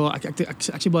 Ja,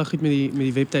 ek sê baie goed met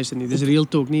die webtuiste nie. Dis Real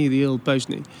Talk, nie Real Post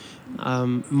nie.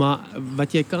 Maar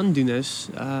wat jy kan doen is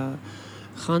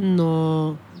gaan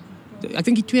na ek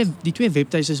dink die twee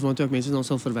webtuistes waartoe ek mense dan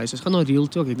sal verwys. Gaan na Real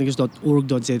Talk, ek dink is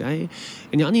 .org.za en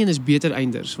die ander een is Beter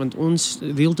Einders, want ons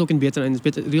Real Talk en Beter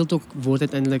Einders, Real Talk word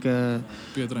uiteindelik 'n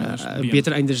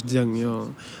Beter Einders ding, ja.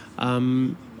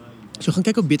 So gaan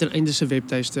kyk op Beter Einders se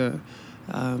webtuiste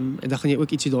en dan gaan jy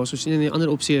ook ietsie daarso sien en die ander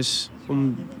opsie is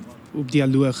om op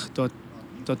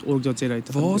dialoog.org.za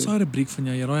te gaan. Waar is daai rubriek van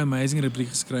jou? Jy het 'n amazing rubriek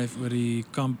geskryf oor die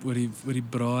kamp, oor die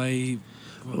braai.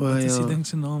 Wat is die ding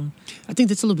se naam? Ek dink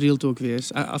dit sal op Real Talk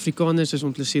wees. Afrikaners is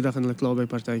onplesierig en hulle kla by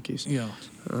partytjies. Ja.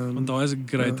 Want daai is 'n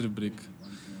great rubriek.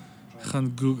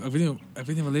 gaan Google. Ek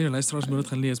weet nie wanneer die luisteraars moet dit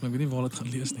gaan lees, maar ek weet nie waar dit gaan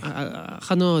lees nie.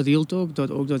 Gaan na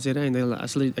realtalk.org.za en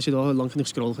as jy daar lank genoeg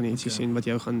scroll gaan ietsie sien wat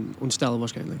jou gaan ontstel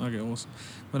waarskynlik. Okay, awesome.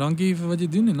 Maar dankie vir wat jy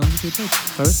doen en dankie vir jou tyd.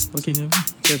 Dankie.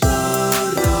 Cheers.